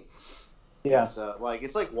mean. Yeah,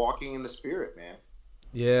 it's like walking in the spirit, man.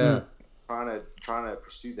 Yeah, trying to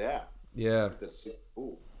pursue that. Yeah, that's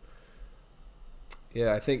cool.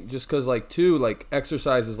 Yeah, I think just because, like, too, like,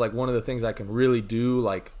 exercise is, like, one of the things I can really do,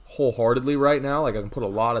 like, wholeheartedly right now. Like, I can put a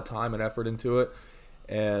lot of time and effort into it,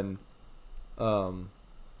 and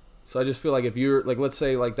so I just feel like if you're, like, let's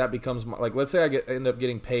say, like, that becomes my, like, let's say I end up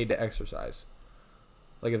getting paid to exercise.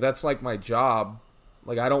 Like, if that's, like, my job,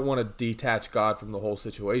 like, I don't want to detach God from the whole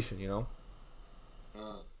situation, Yeah.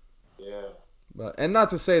 But, and not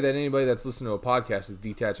to say that anybody that's listening to a podcast is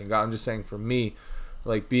detaching God. I'm just saying, for me,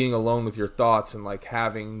 like, being alone with your thoughts and, like,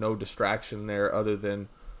 having no distraction there other than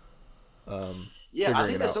I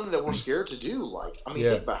think that's something that we're scared to do. Like, I mean,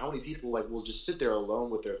 think about how many people, like, will just sit there alone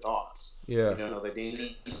with their thoughts. Yeah. Like, they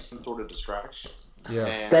need some sort of distraction. Yeah.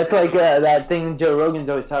 And that's like that thing Joe Rogan's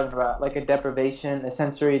always talking about, like a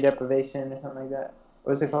sensory deprivation or something like that.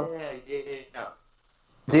 What's it called? Yeah.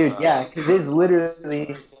 Dude, because it's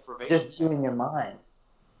literally just you in your mind.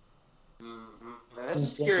 Mm-hmm. And that's a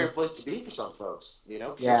scary place to be for some folks, you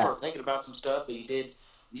know? 'Cause you start thinking about some stuff that you did,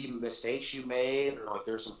 the mistakes you made, or like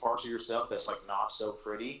there's some parts of yourself that's like not so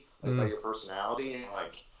pretty, like about your personality, and you're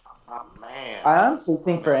like, oh man. I honestly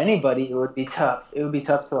think for anybody it would be tough. It would be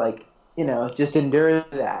tough to like, you know, just endure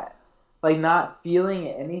that. Like not feeling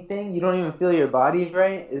anything. You don't even feel your body,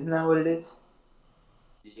 right? Isn't that what it is?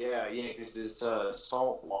 Yeah, because it's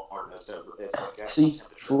salt water. It's like So you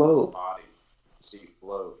float. Body. So you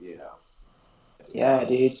float, yeah. Yeah,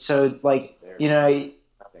 dude. So like, you know,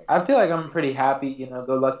 I feel like I'm a pretty happy, you know,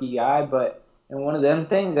 go lucky guy, but in one of them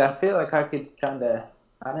things, I feel like I could kind of,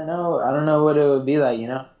 I don't know what it would be like, you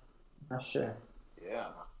know? Not sure. Yeah.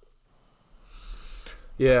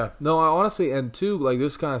 Yeah, no, I honestly, and too, like,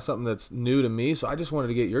 this is kind of something that's new to me, so I just wanted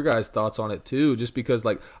to get your guys' thoughts on it, too, just because,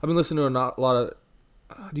 like, I've been listening to a lot of,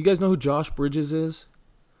 do you guys know who Josh Bridges is?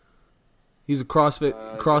 He's a CrossFit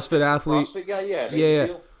athlete. CrossFit guy, yeah.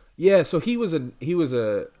 Yeah, so he was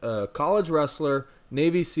a college wrestler,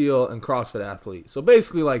 Navy SEAL, and CrossFit athlete. So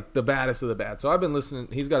basically, like, the baddest of the bad. So I've been listening.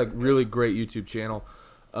 He's got a really great YouTube channel.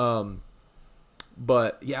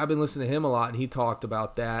 But, yeah, I've been listening to him a lot, and he talked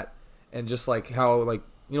about that. And just, like, how, like,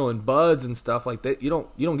 you know, in buds and stuff like that, you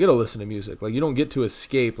don't get to listen to music. Like, you don't get to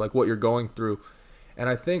escape, like, what you're going through. And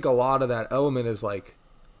I think a lot of that element is, like,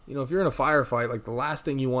 you know, if you're in a firefight, like, the last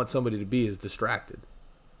thing you want somebody to be is distracted.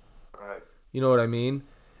 Right. You know what I mean?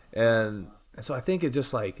 And so I think it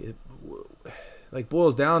just, like, it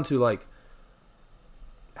boils down to, like,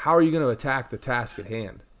 how are you going to attack the task at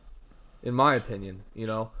hand? In my opinion, you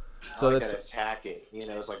know? So I like that's that attack it. You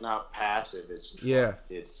know, it's like not passive. It's just yeah. Like,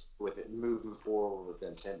 it's with it moving forward with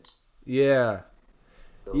intent. Yeah.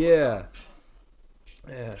 Yeah.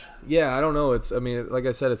 I don't know. I mean, like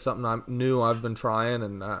I said, it's something I've been trying,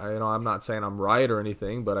 and you know, I'm not saying I'm right or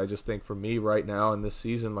anything, but I just think for me right now in this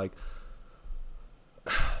season, like,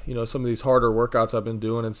 you know, some of these harder workouts I've been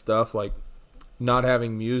doing and stuff, like, not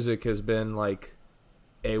having music has been like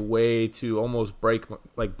a way to almost break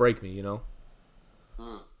me, you know.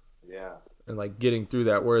 Yeah. And like getting through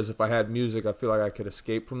that. Whereas if I had music, I feel like I could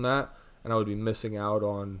escape from that, and I would be missing out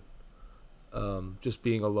on just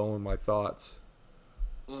being alone with my thoughts.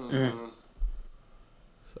 Mm-hmm.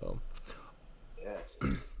 So, yeah.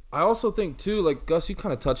 I also think too, like Gus, you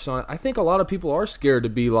kind of touched on it. I think a lot of people are scared to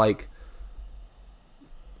be like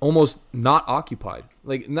almost not occupied.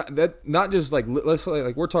 Like not just like, let's say,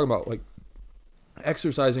 like we're talking about like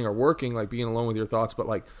exercising or working, like being alone with your thoughts, but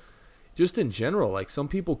like just in general, like some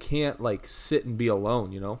people can't like sit and be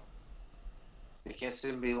alone, you know? They can't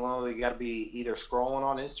sit and be alone. They got to be either scrolling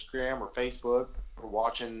on Instagram or Facebook or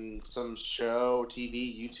watching some show,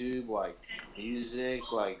 TV, YouTube, like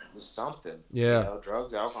music, like something. Yeah. You know,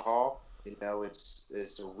 drugs, alcohol. You know, it's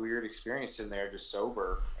a weird experience in there, just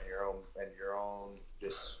sober and your own,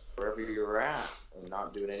 just wherever you're at and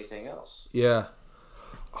not doing anything else. Yeah.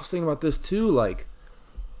 I was thinking about this too, like,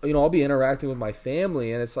 you know, I'll be interacting with my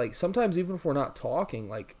family, and it's like sometimes even if we're not talking,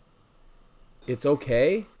 like, it's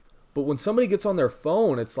okay. But when somebody gets on their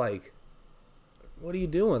phone, it's like, what are you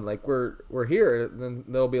doing? Like, we're here. And then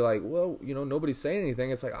they'll be like, well, you know, nobody's saying anything.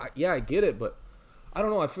 It's like, I get it, but I don't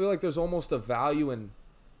know. I feel like there's almost a value in.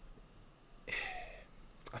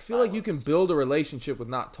 I feel like you can build a relationship with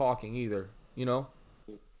not talking either, you know?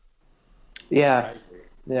 Yeah.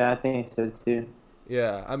 Yeah, I think so too.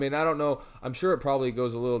 Yeah, I mean, I don't know. I'm sure it probably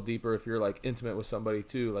goes a little deeper if you're like intimate with somebody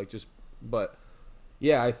too, like just. But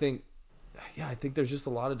yeah, I think there's just a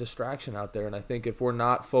lot of distraction out there, and I think if we're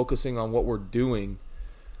not focusing on what we're doing,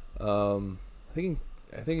 I think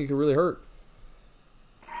it can really hurt.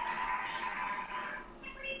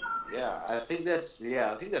 Yeah, I think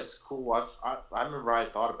that's cool. I remember I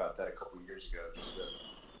thought about that a couple of years ago. Just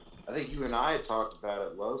I think you and I had talked about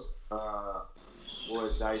it, Los.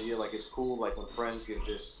 Was the idea like it's cool like when friends can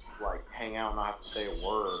just like hang out and not have to say a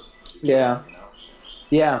word. Yeah. You know?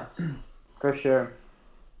 Yeah, for sure.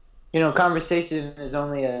 You know, conversation is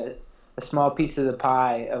only a small piece of the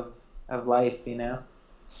pie of life, you know?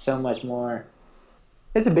 So much more.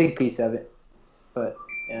 It's a big piece of it. But,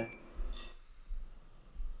 yeah.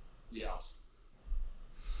 Yeah.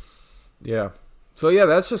 Yeah. So, yeah,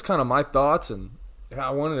 that's just kind of my thoughts, and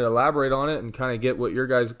I wanted to elaborate on it and kind of get what your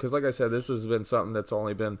guys, because like I said, this has been something that's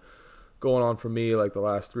only been going on for me like the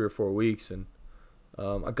last 3 or 4 weeks, and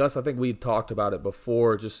Gus, I think we talked about it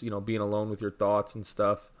before, just, you know, being alone with your thoughts and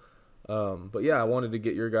stuff. But yeah, I wanted to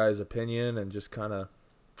get your guys' opinion and just kind of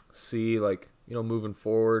see, like, you know, moving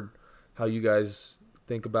forward, how you guys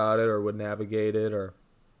think about it or would navigate it or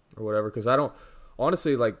whatever. Because I don't,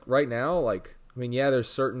 honestly, like right now, like, I mean, yeah, there's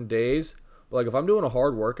certain days, But like if I'm doing a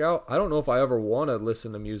hard workout, I don't know if I ever want to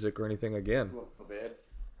listen to music or anything again.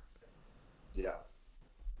 Yeah.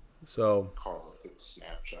 So Carlos took a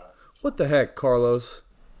snapshot. what the heck, Carlos?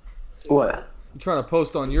 What? You trying to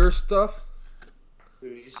post on your stuff?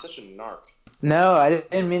 Dude, he's such a narc. No, I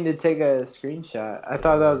didn't mean to take a screenshot. I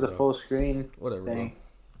thought that was a full screen Whatever, thing.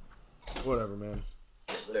 bro. Whatever, man.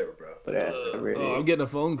 Whatever, bro. Whatever. Oh, I'm getting a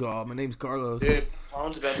phone call. My name's Carlos. Dude,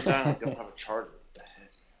 phone's about to die and I don't have a charger. What the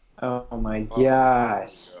heck? Oh my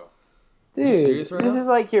gosh. You Dude, serious right this now? is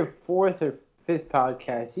like your 4th or 5th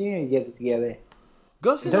podcast. You need to get it together.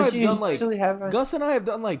 Gus and I Don't have you done like usually have a... Gus and I have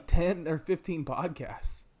done like 10 or 15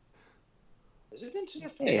 podcasts. Has it been 10 or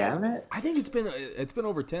 15? Hey, I'm it. I think it's been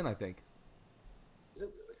over 10, I think. Is it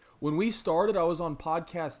really? When we started, I was on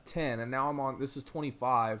podcast 10, and now I'm on, this is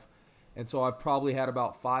 25, and so I've probably had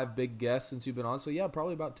about 5 big guests since you've been on, so yeah,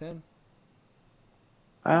 probably about 10.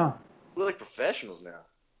 Wow. We're like professionals now.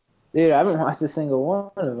 Dude, I haven't watched a single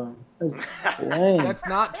one of them. That's lame. That's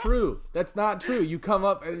not true. That's not true. You come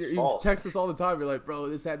up and It's you false. text us all the time. You're like, bro,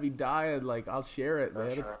 this had me dying. Like, I'll share it,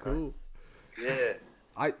 man. It's cool. Yeah.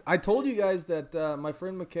 I told you guys that my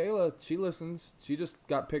friend Michaela, she listens. She just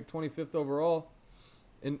got picked 25th overall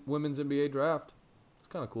in women's NBA draft. It's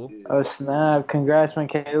kind of cool. Oh, snap. Congrats,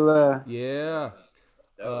 Michaela. Yeah.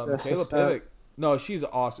 That's Michaela what's up. Pivick. No, she's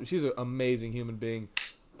awesome. She's an amazing human being.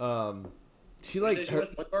 She Did you like say she her, was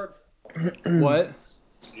point guard? what?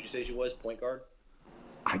 Did you say she was point guard?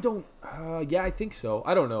 I don't. Yeah, I think so.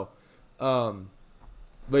 I don't know.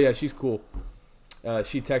 But yeah, she's cool.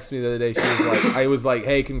 She texted me the other day. She was like, I was like,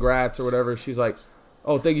 hey, congrats or whatever. She's like,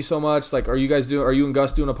 oh, thank you so much. Like, are you and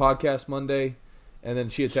Gus doing a podcast Monday? And then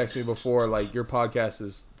she had texted me before, like, your podcast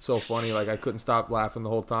is so funny. Like, I couldn't stop laughing the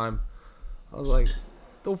whole time. I was like,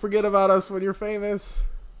 don't forget about us when you're famous.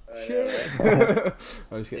 Shit.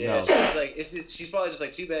 I'm just kidding. Yeah, No. she's like, she's probably just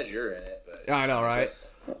like, too bad you're in it. But I know, right?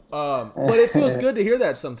 But it feels good to hear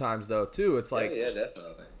that sometimes, though, too. It's like, yeah,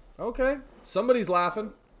 definitely. okay, somebody's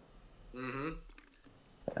laughing. Mm-hmm.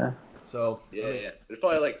 So, Yeah, yeah. There's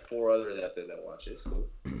probably like 4 others out there that watch it. It's cool.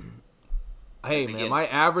 hey, man, my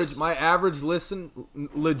average listen,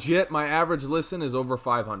 legit, my average listen is over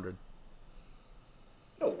 500.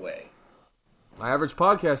 No way. My average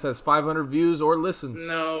podcast has 500 views or listens.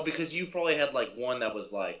 No, because you probably had like one that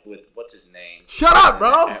was like with what's his name? Shut up,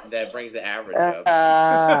 bro! That brings the average up.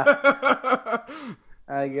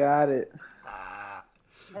 I got it.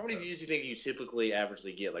 How many views do you think you typically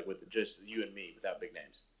averagely get, like with just you and me, without big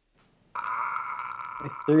names?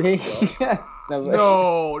 3?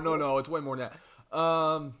 No, it's way more than that.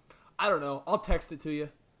 I don't know. I'll text it to you.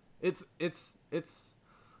 It's.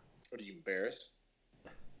 What, are you embarrassed?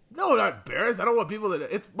 No, not embarrassed. I don't want people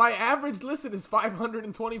to. It's my average listen is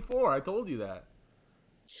 524. I told you that.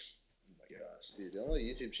 Oh my gosh, dude! Don't let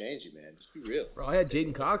YouTube change you, man. Just be real. Bro, I had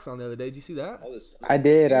Jaden Cox on the other day. Did you see that? All this. I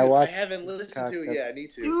did. I Dude, watched. I haven't listened to it yet. I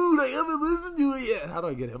need to. Dude, I haven't listened to it yet. How do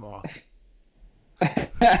I get him off?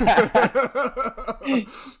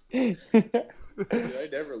 Dude, I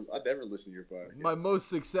never listen to your podcast. My most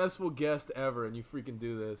successful guest ever, and you freaking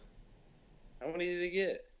do this. How many did he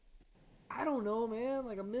get? I don't know, man.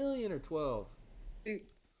 Like 1 million or 12. Dude,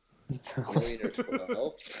 1 million or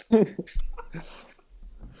 12?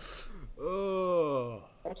 Oh,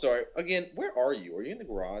 I'm sorry. Again, where are you? Are you in the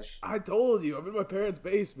garage? I told you. I'm in my parents'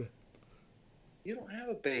 basement. You don't have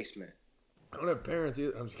a basement. I don't have parents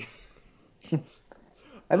either. I'm just kidding.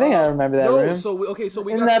 I think I remember that no, room. so we Isn't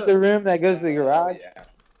got that the room that goes to the garage? Yeah.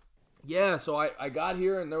 Yeah, so I got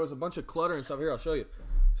here and there was a bunch of clutter and stuff. Here, I'll show you.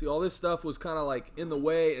 See, all this stuff was kind of like in the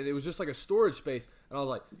way, and it was just like a storage space. And I was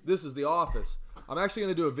like, this is the office. I'm actually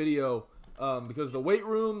going to do a video because the weight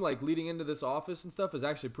room, like leading into this office and stuff, is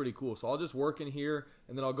actually pretty cool. So I'll just work in here,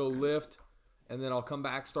 and then I'll go lift, and then I'll come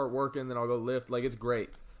back, start working, then I'll go lift. Like, it's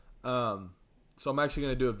great. So I'm actually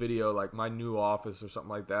going to do a video, like my new office or something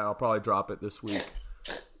like that. I'll probably drop it this week.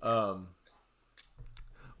 But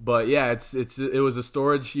yeah, it was a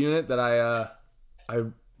storage unit that I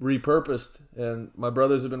repurposed, and my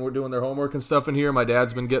brothers have been doing their homework and stuff in here. My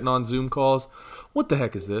dad's been getting on Zoom calls. What the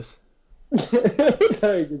heck is this? My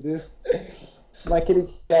kitty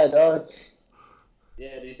cat dog.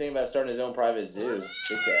 Yeah, he's thinking about starting his own private zoo.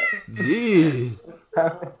 Big cat. Gee,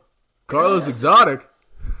 Carlos Exotic.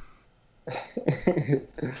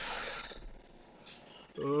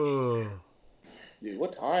 Oh, Dude,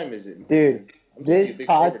 what time is it? Dude, I'm doing you a big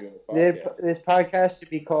favor doing the podcast. this podcast should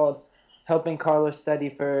be called "Helping Carlos Study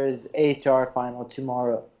for His HR Final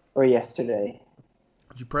Tomorrow or Yesterday."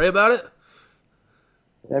 did you pray about it?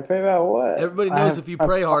 Did I pray about what? Everybody knows if you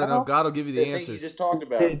pray hard enough, God will give you The the thing you answers. just talked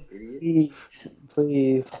about, Dude, idiot.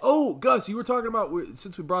 please. Oh, Gus, you were talking about,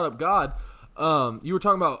 since we brought up God, You were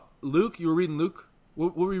talking about Luke. You were reading Luke.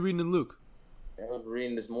 What were you reading in Luke? I was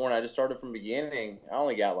reading this morning. I just started from the beginning. I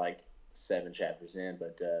only got like 7 chapters in,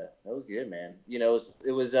 but that was good, man. It was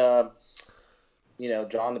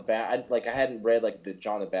John the Baptist. I hadn't read like the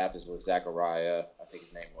John the Baptist with Zechariah, I think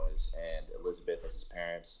his name was, and Elizabeth as his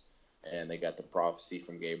parents, and they got the prophecy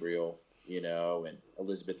from Gabriel, and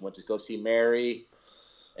Elizabeth went to go see Mary.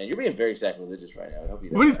 And you're being very sacrilegious right now. I hope you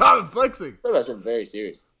know. What are you talking? Flexing. Talk about something very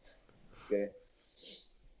serious. Okay.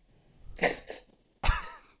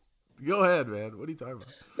 Go ahead, man. What are you talking about?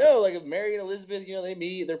 No, like if Mary and Elizabeth, they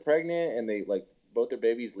meet, they're pregnant, and they both their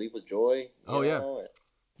babies leap with joy. Oh yeah.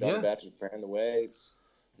 John the Baptist is preparing the way.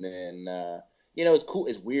 And then it's cool.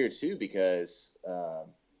 It's weird too because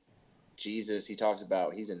Jesus, he talks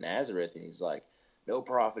about he's in Nazareth, and he's like, no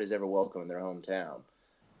prophet is ever welcome in their hometown.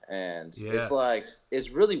 And it's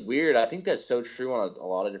really weird. I think that's so true on a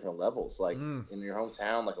lot of different levels. Like in your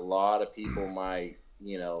hometown, like a lot of people might,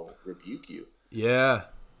 rebuke you. Yeah.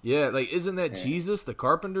 Yeah. Like, isn't that Jesus, the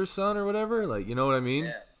carpenter's son or whatever? Like, you know what I mean?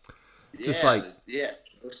 Yeah. Just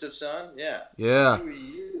Joseph's son. Yeah. Yeah.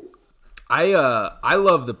 I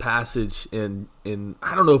love the passage in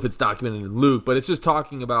I don't know if it's documented in Luke, but it's just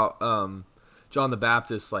talking about John the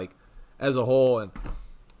Baptist, like, as a whole,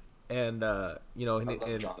 and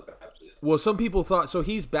well, some people thought so.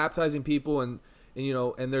 He's baptizing people, and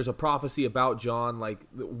there's a prophecy about John, like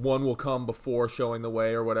one will come before showing the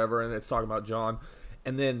way or whatever, and it's talking about John,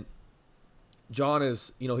 and then John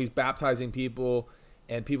is he's baptizing people,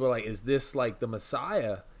 and people are like, is this like the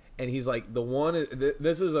Messiah? And he's like, the one.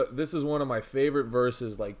 This is one of my favorite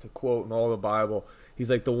verses, like to quote in all the Bible.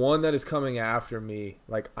 He's like, the one that is coming after me,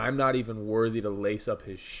 like I'm not even worthy to lace up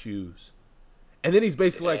his shoes. And then he's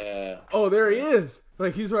basically like, oh, there he is.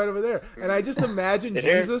 Like, he's right over there. And I just imagine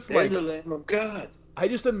Jesus, like, the Lamb of God. I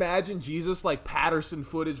just imagine Jesus, like, Patterson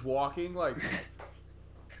footage walking, like,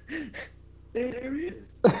 there he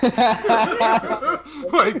is.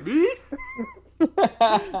 like, me?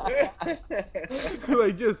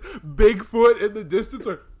 Like, just Bigfoot in the distance,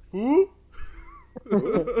 like, who?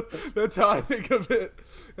 That's how I think of it.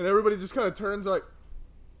 And everybody just kind of turns, like,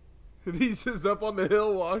 and he's just up on the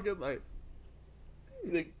hill walking, like,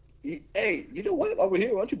 like, hey, you know what? Over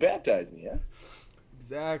here, why don't you baptize me? Yeah.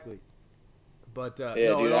 Exactly. But no,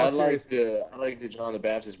 dude, I like the John the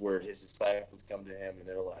Baptist where his disciples come to him and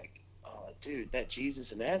they're like, "Oh, dude, that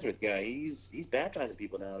Jesus of Nazareth guy, he's baptizing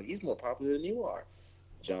people now. He's more popular than you are."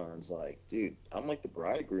 John's like, "Dude, I'm like the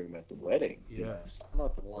bridegroom at the wedding. Yes. I'm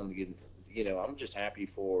not the one to get. I'm just happy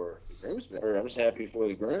for the groomsman, or I'm just happy for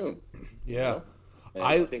the groom." Yeah. And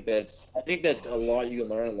I think that's a lot you can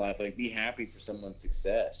learn in life. Like, be happy for someone's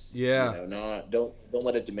success. Yeah. Don't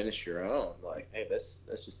let it diminish your own. Like, hey, that's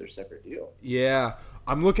just their separate deal. Yeah.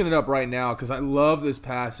 I'm looking it up right now because I love this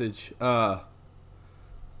passage. But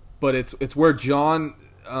it's where John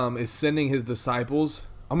is sending his disciples.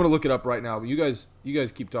 I'm gonna look it up right now. But you guys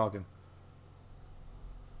keep talking.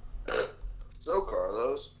 So,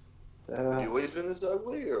 Carlos, have you always been this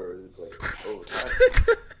ugly, or is it like over time?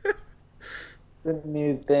 The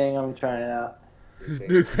new thing I'm trying out.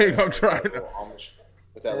 New thing I'm trying out.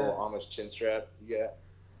 With that little Amish chin strap you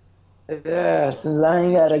got. Yeah, since I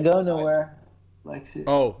ain't gotta go nowhere.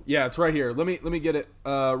 Oh yeah, it's right here. Let me get it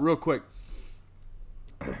real quick.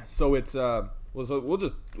 So it's we'll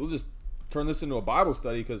just turn this into a Bible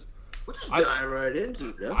study because we'll just dive right into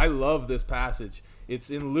it. I love this passage. It's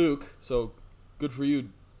in Luke, so good for you.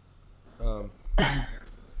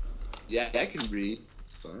 Yeah, I can read.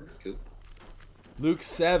 It's fine. It's good. Luke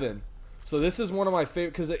 7. So this is one of my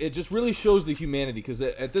favorite because it just really shows the humanity. Because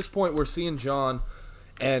at this point we're seeing John,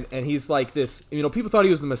 and he's like this. People thought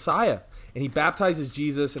he was the Messiah, and he baptizes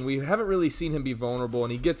Jesus, and we haven't really seen him be vulnerable.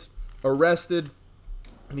 And he gets arrested,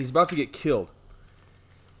 and he's about to get killed.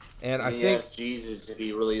 And I think asked Jesus if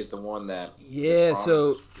he really is the one that. Yeah.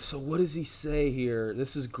 So what does he say here?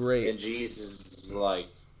 This is great. And Jesus,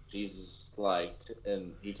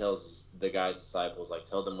 and he tells the guy's disciples, like,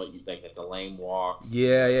 tell them what you think, that the lame walk.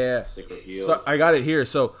 Yeah. Sick or healed. So I got it here.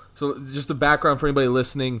 So just the background for anybody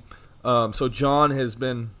listening. So John has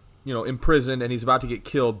been, imprisoned, and he's about to get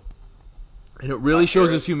killed. And it really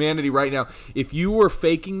shows his humanity right now. If you were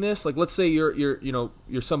faking this, like let's say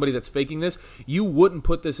you're somebody that's faking this, you wouldn't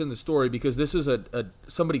put this in the story because this is a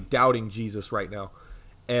somebody doubting Jesus right now,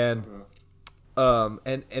 and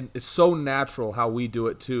and it's so natural how we do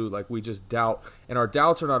it too. Like we just doubt, and our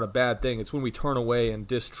doubts are not a bad thing. It's when we turn away and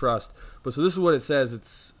distrust. But so this is what it says.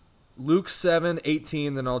 It's Luke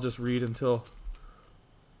 7:18. Then I'll just read until.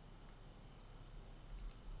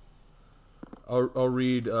 I'll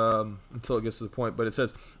read until it gets to the point, but it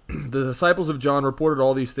says, the disciples of John reported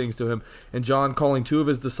all these things to him, and John, calling 2 of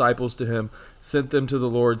his disciples to him, sent them to the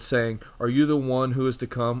Lord, saying, "Are you the one who is to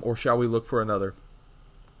come, or shall we look for another?"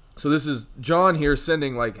 So this is John here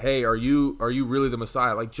sending, like, hey, are you really the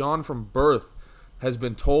Messiah? Like, John from birth has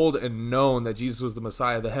been told and known that Jesus was the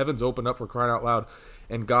Messiah. The heavens opened up, for crying out loud,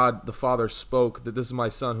 and God the Father spoke that this is my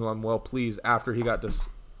Son who I'm well pleased after he gets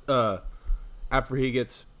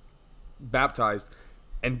baptized.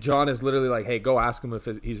 And John is literally like, hey, go ask him if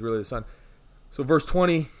he's really the Son. So verse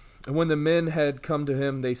 20, and when the men had come to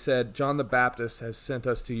him, they said, John the Baptist has sent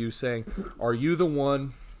us to you, saying, are you the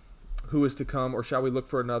one who is to come, or shall we look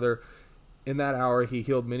for another? In that hour he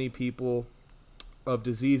healed many people of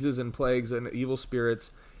diseases and plagues and evil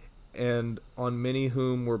spirits, and on many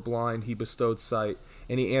whom were blind he bestowed sight.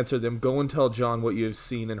 And he answered them, go and tell John what you have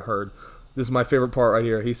seen and heard. This is my favorite part right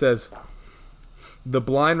here. He says, the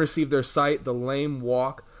blind receive their sight, the lame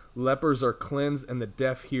walk, lepers are cleansed, and the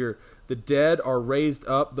deaf hear. The dead are raised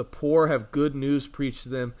up, the poor have good news preached to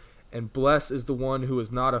them, and blessed is the one who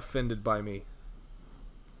is not offended by me.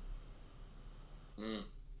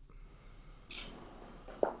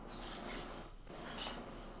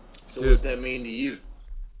 So what does that mean to you?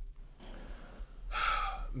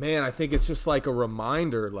 Man, I think it's just like a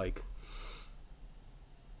reminder, like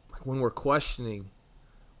when we're questioning,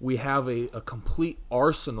 we have a complete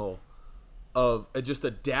arsenal of just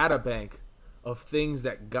a data bank of things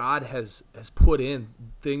that God has put in,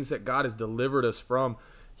 things that God has delivered us from,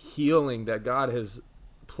 healing that God has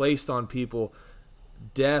placed on people,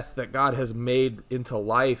 death that God has made into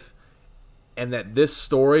life, and that this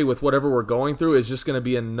story with whatever we're going through is just going to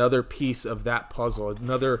be another piece of that puzzle,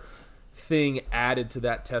 another thing added to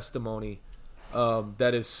that testimony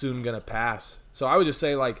that is soon going to pass. So I would just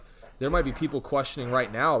say, like, there might be people questioning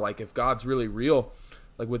right now, like, if God's really real,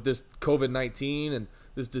 like with this COVID-19 and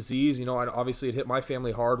this disease. You know, obviously it hit my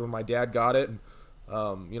family hard when my dad got it, and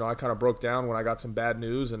you know, I kind of broke down when I got some bad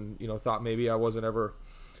news, and you know, thought maybe I wasn't ever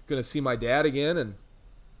going to see my dad again,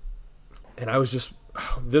 and I was just,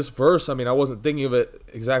 this verse, I mean, I wasn't thinking of it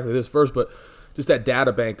exactly this verse, but just that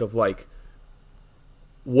data bank of like,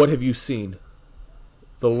 what have you seen?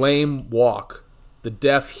 The lame walk, the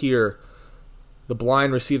deaf hear, the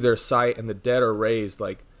blind receive their sight, and the dead are raised.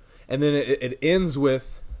 Like, and then it ends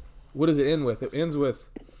with, what does it end with? It ends with,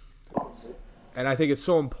 and I think it's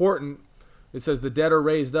so important, it says, the dead are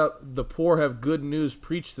raised up, the poor have good news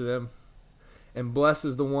preached to them, and blessed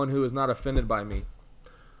is the one who is not offended by me.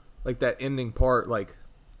 Like that ending part, like,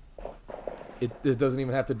 it doesn't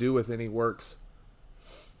even have to do with any works.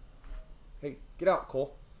 Hey, get out,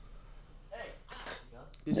 Cole.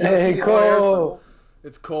 Hey, Cole.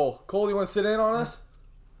 It's Cole. Cole, you want to sit in on us?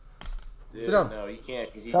 Dude, sit down. No, you can't.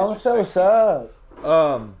 He Tell us what's up.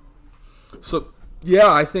 So,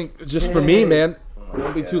 yeah, I think just for me, man,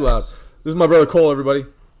 don't be too loud. This is my brother Cole, everybody.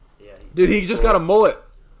 Dude, he just got a mullet.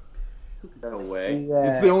 No way.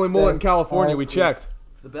 It's the only mullet in California. We checked.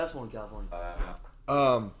 It's the best one in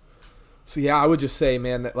California. So yeah, I would just say,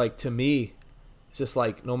 man, that like to me, it's just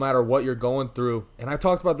like no matter what you're going through, and I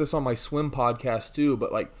talked about this on my swim podcast too,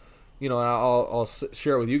 but like, you know, I'll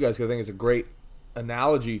share it with you guys because I think it's a great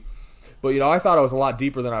analogy. But you know, I thought I was a lot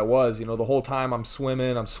deeper than I was. You know, the whole time I'm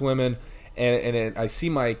swimming, and I see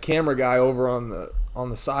my camera guy over on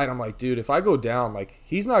the side. I'm like, dude, if I go down, like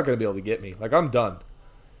he's not gonna be able to get me. Like I'm done.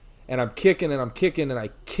 And I'm kicking and I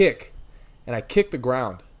kick the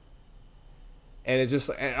ground.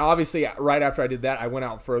 And obviously right after I did that, I went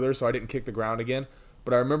out further, so I didn't kick the ground again.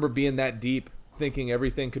 But I remember being that deep, thinking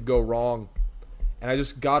everything could go wrong.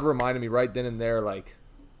 And God reminded me right then and there, like,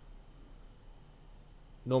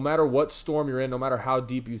 no matter what storm you're in, no matter how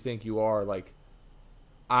deep you think you are, like,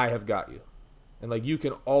 I have got you. And, like, you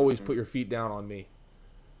can always put your feet down on me.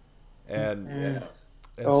 And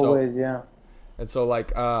Always, yeah. And so,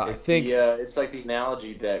 like, I think it's like the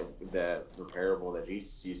analogy that the parable that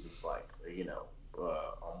Jesus uses, like, you know,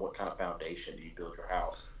 on what kind of foundation do you build your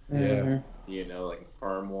house? Yeah. You know, like a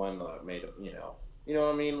firm one, made of, you know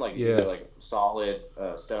what I mean? Like, yeah, like a solid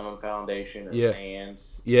stone foundation or sand.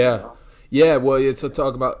 Yeah. You know? Yeah. Well, it's a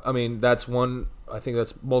talk about. I mean, that's one. I think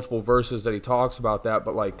that's multiple verses that he talks about that.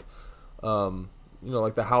 But like, you know,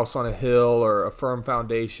 like the house on a hill or a firm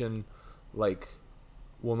foundation, like,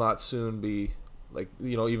 will not soon be. Like,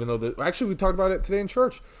 you know, even though actually we talked about it today in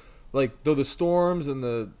church, like though the storms and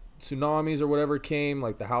the tsunamis or whatever came,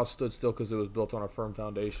 like the house stood still because it was built on a firm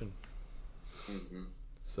foundation. Mm-hmm.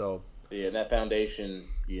 So yeah, and that foundation,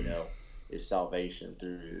 you know, is salvation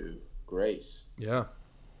through grace. Yeah,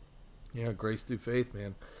 grace through faith,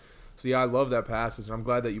 man. So yeah, I love that passage, and I'm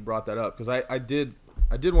glad that you brought that up because I did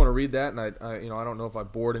I did want to read that, and I I don't know if I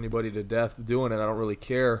bored anybody to death doing it. I don't really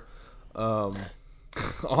care.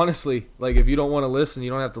 Honestly, like if you don't want to listen, you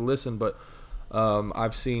don't have to listen. But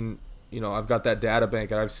I've seen, I've got that data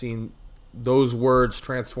bank, and I've seen those words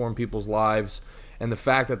transform people's lives, and the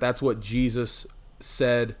fact that that's what Jesus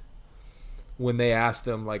said when they asked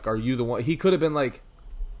him, like, "Are you the one?" He could have been like,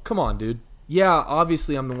 "Come on, dude. Yeah,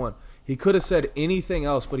 obviously I'm the one." He could have said anything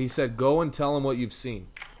else, but he said, "Go and tell him what you've seen."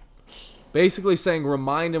 Basically saying,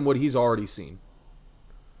 remind him what he's already seen.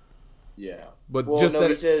 Yeah. But well, just no, that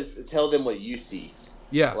he says, tell them what you see.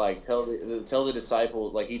 Yeah. Like, tell the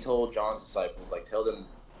disciples, like he told John's disciples, like, tell them,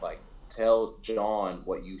 like, tell John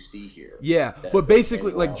what you see here. Yeah, but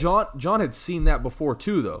basically, like, John had seen that before,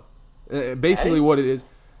 too, though. Basically what it is.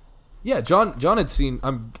 Yeah, John had seen,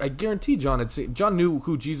 I guarantee John knew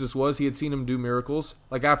who Jesus was. He had seen him do miracles.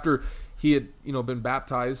 Like, after he had, been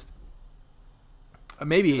baptized.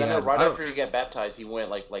 Maybe he had. I know after he got baptized, he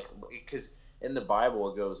went, because in the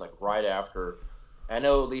Bible it goes, like, right after, I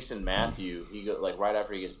know at least in Matthew, right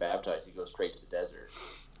after he gets baptized, he goes straight to the desert.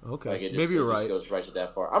 Okay, like maybe you're right. It goes right to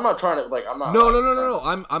that part. I'm not trying to, like, I'm not. No.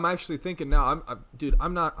 I'm actually thinking now.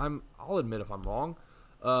 I'll admit if I'm wrong.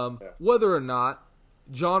 Whether or not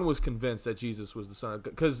John was convinced that Jesus was the Son of God,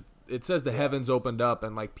 because it says the heavens opened up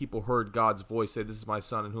and like people heard God's voice say, "This is my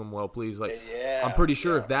Son in whom I'm well pleased." Like, I'm pretty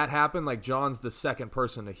sure if that happened, like John's the second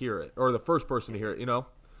person to hear it, or the first person to hear it.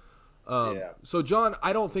 So John,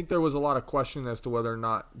 I don't think there was a lot of question as to whether or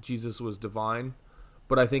not Jesus was divine,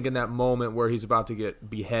 but I think in that moment where he's about to get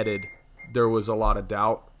beheaded, there was a lot of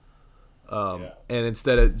doubt. And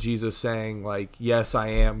instead of Jesus saying like, "Yes, I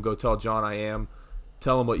am," go tell John I am,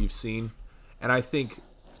 tell him what you've seen. And I think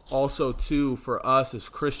also too for us as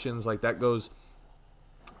Christians, like that goes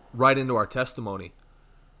right into our testimony.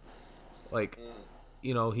 Like,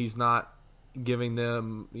 he's not giving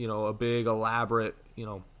them, a big elaborate,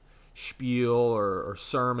 spiel or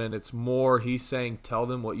sermon. It's more he's saying, tell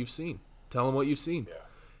them what you've seen. Tell them what you've seen. Yeah.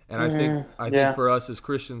 And I think for us as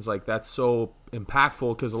Christians, like that's so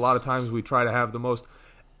impactful because a lot of times we try to have the most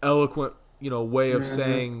eloquent, way of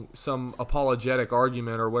saying some apologetic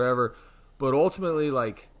argument or whatever. But ultimately,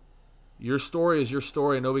 like, your story is your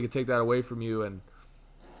story, and nobody can take that away from you. And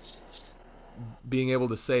being able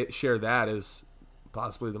to share that is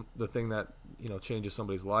possibly the thing that changes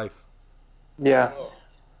somebody's life. Yeah.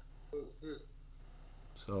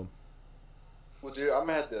 So. Well, dude, I'm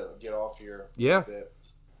gonna have to get off here. Yeah.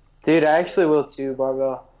 Dude, I actually will too,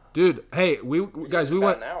 Barbell. Dude, hey, we went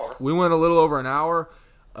a little over an hour.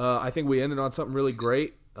 I think we ended on something really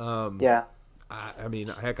great. Yeah. I mean,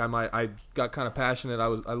 heck, I got kind of passionate. I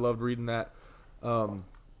loved reading that.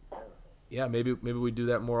 Yeah, maybe we do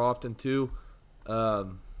that more often too.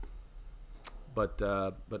 But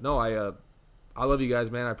no, I love you guys,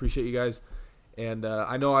 man. I appreciate you guys, and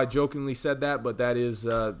I know I jokingly said that, but that is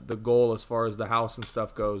the goal as far as the house and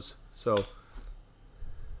stuff goes. So,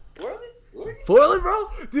 Foil it, bro,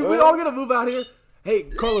 dude. We all gonna move out here. Hey,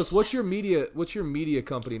 Carlos, what's your media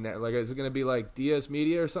company now? Like, is it going to be like DS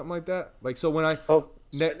Media or something like that? Like, so when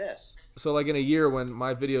so like in a year when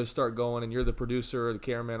my videos start going and you're the producer or the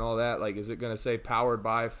cameraman, all that, like, is it going to say powered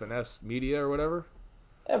by Finesse Media or whatever?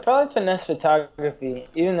 Yeah, probably Finesse Photography.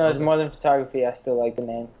 Even though it's more than photography, I still like the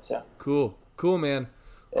name. So cool, man.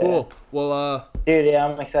 Cool. Yeah. Well, dude, yeah,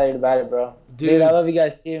 I'm excited about it, bro. Dude, I love you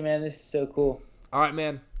guys too, man. This is so cool. All right,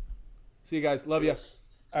 man. See you guys. Love you.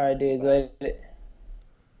 All right, dudes. Later.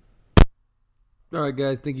 All right,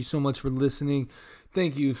 guys, thank you so much for listening.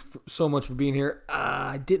 Thank you so much for being here.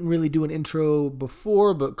 I didn't really do an intro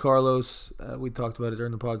before, but Carlos, we talked about it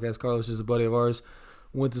during the podcast. Carlos is a buddy of ours.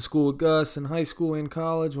 Went to school with Gus in high school and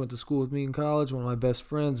college. Went to school with me in college. One of my best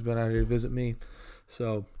friends. Been out here to visit me.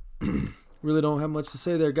 So, really don't have much to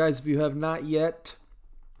say there. Guys, if you have not yet,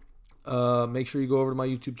 make sure you go over to my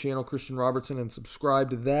YouTube channel, Christian Robertson, and subscribe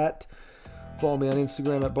to that. Follow me on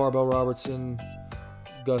Instagram at Barbell Robertson.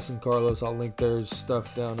 Gus and Carlos, I'll link their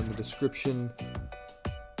stuff down in the description.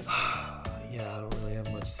 Yeah, I don't really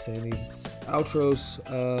have much to say in these outros.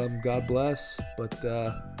 God bless, but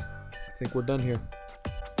I think we're done here.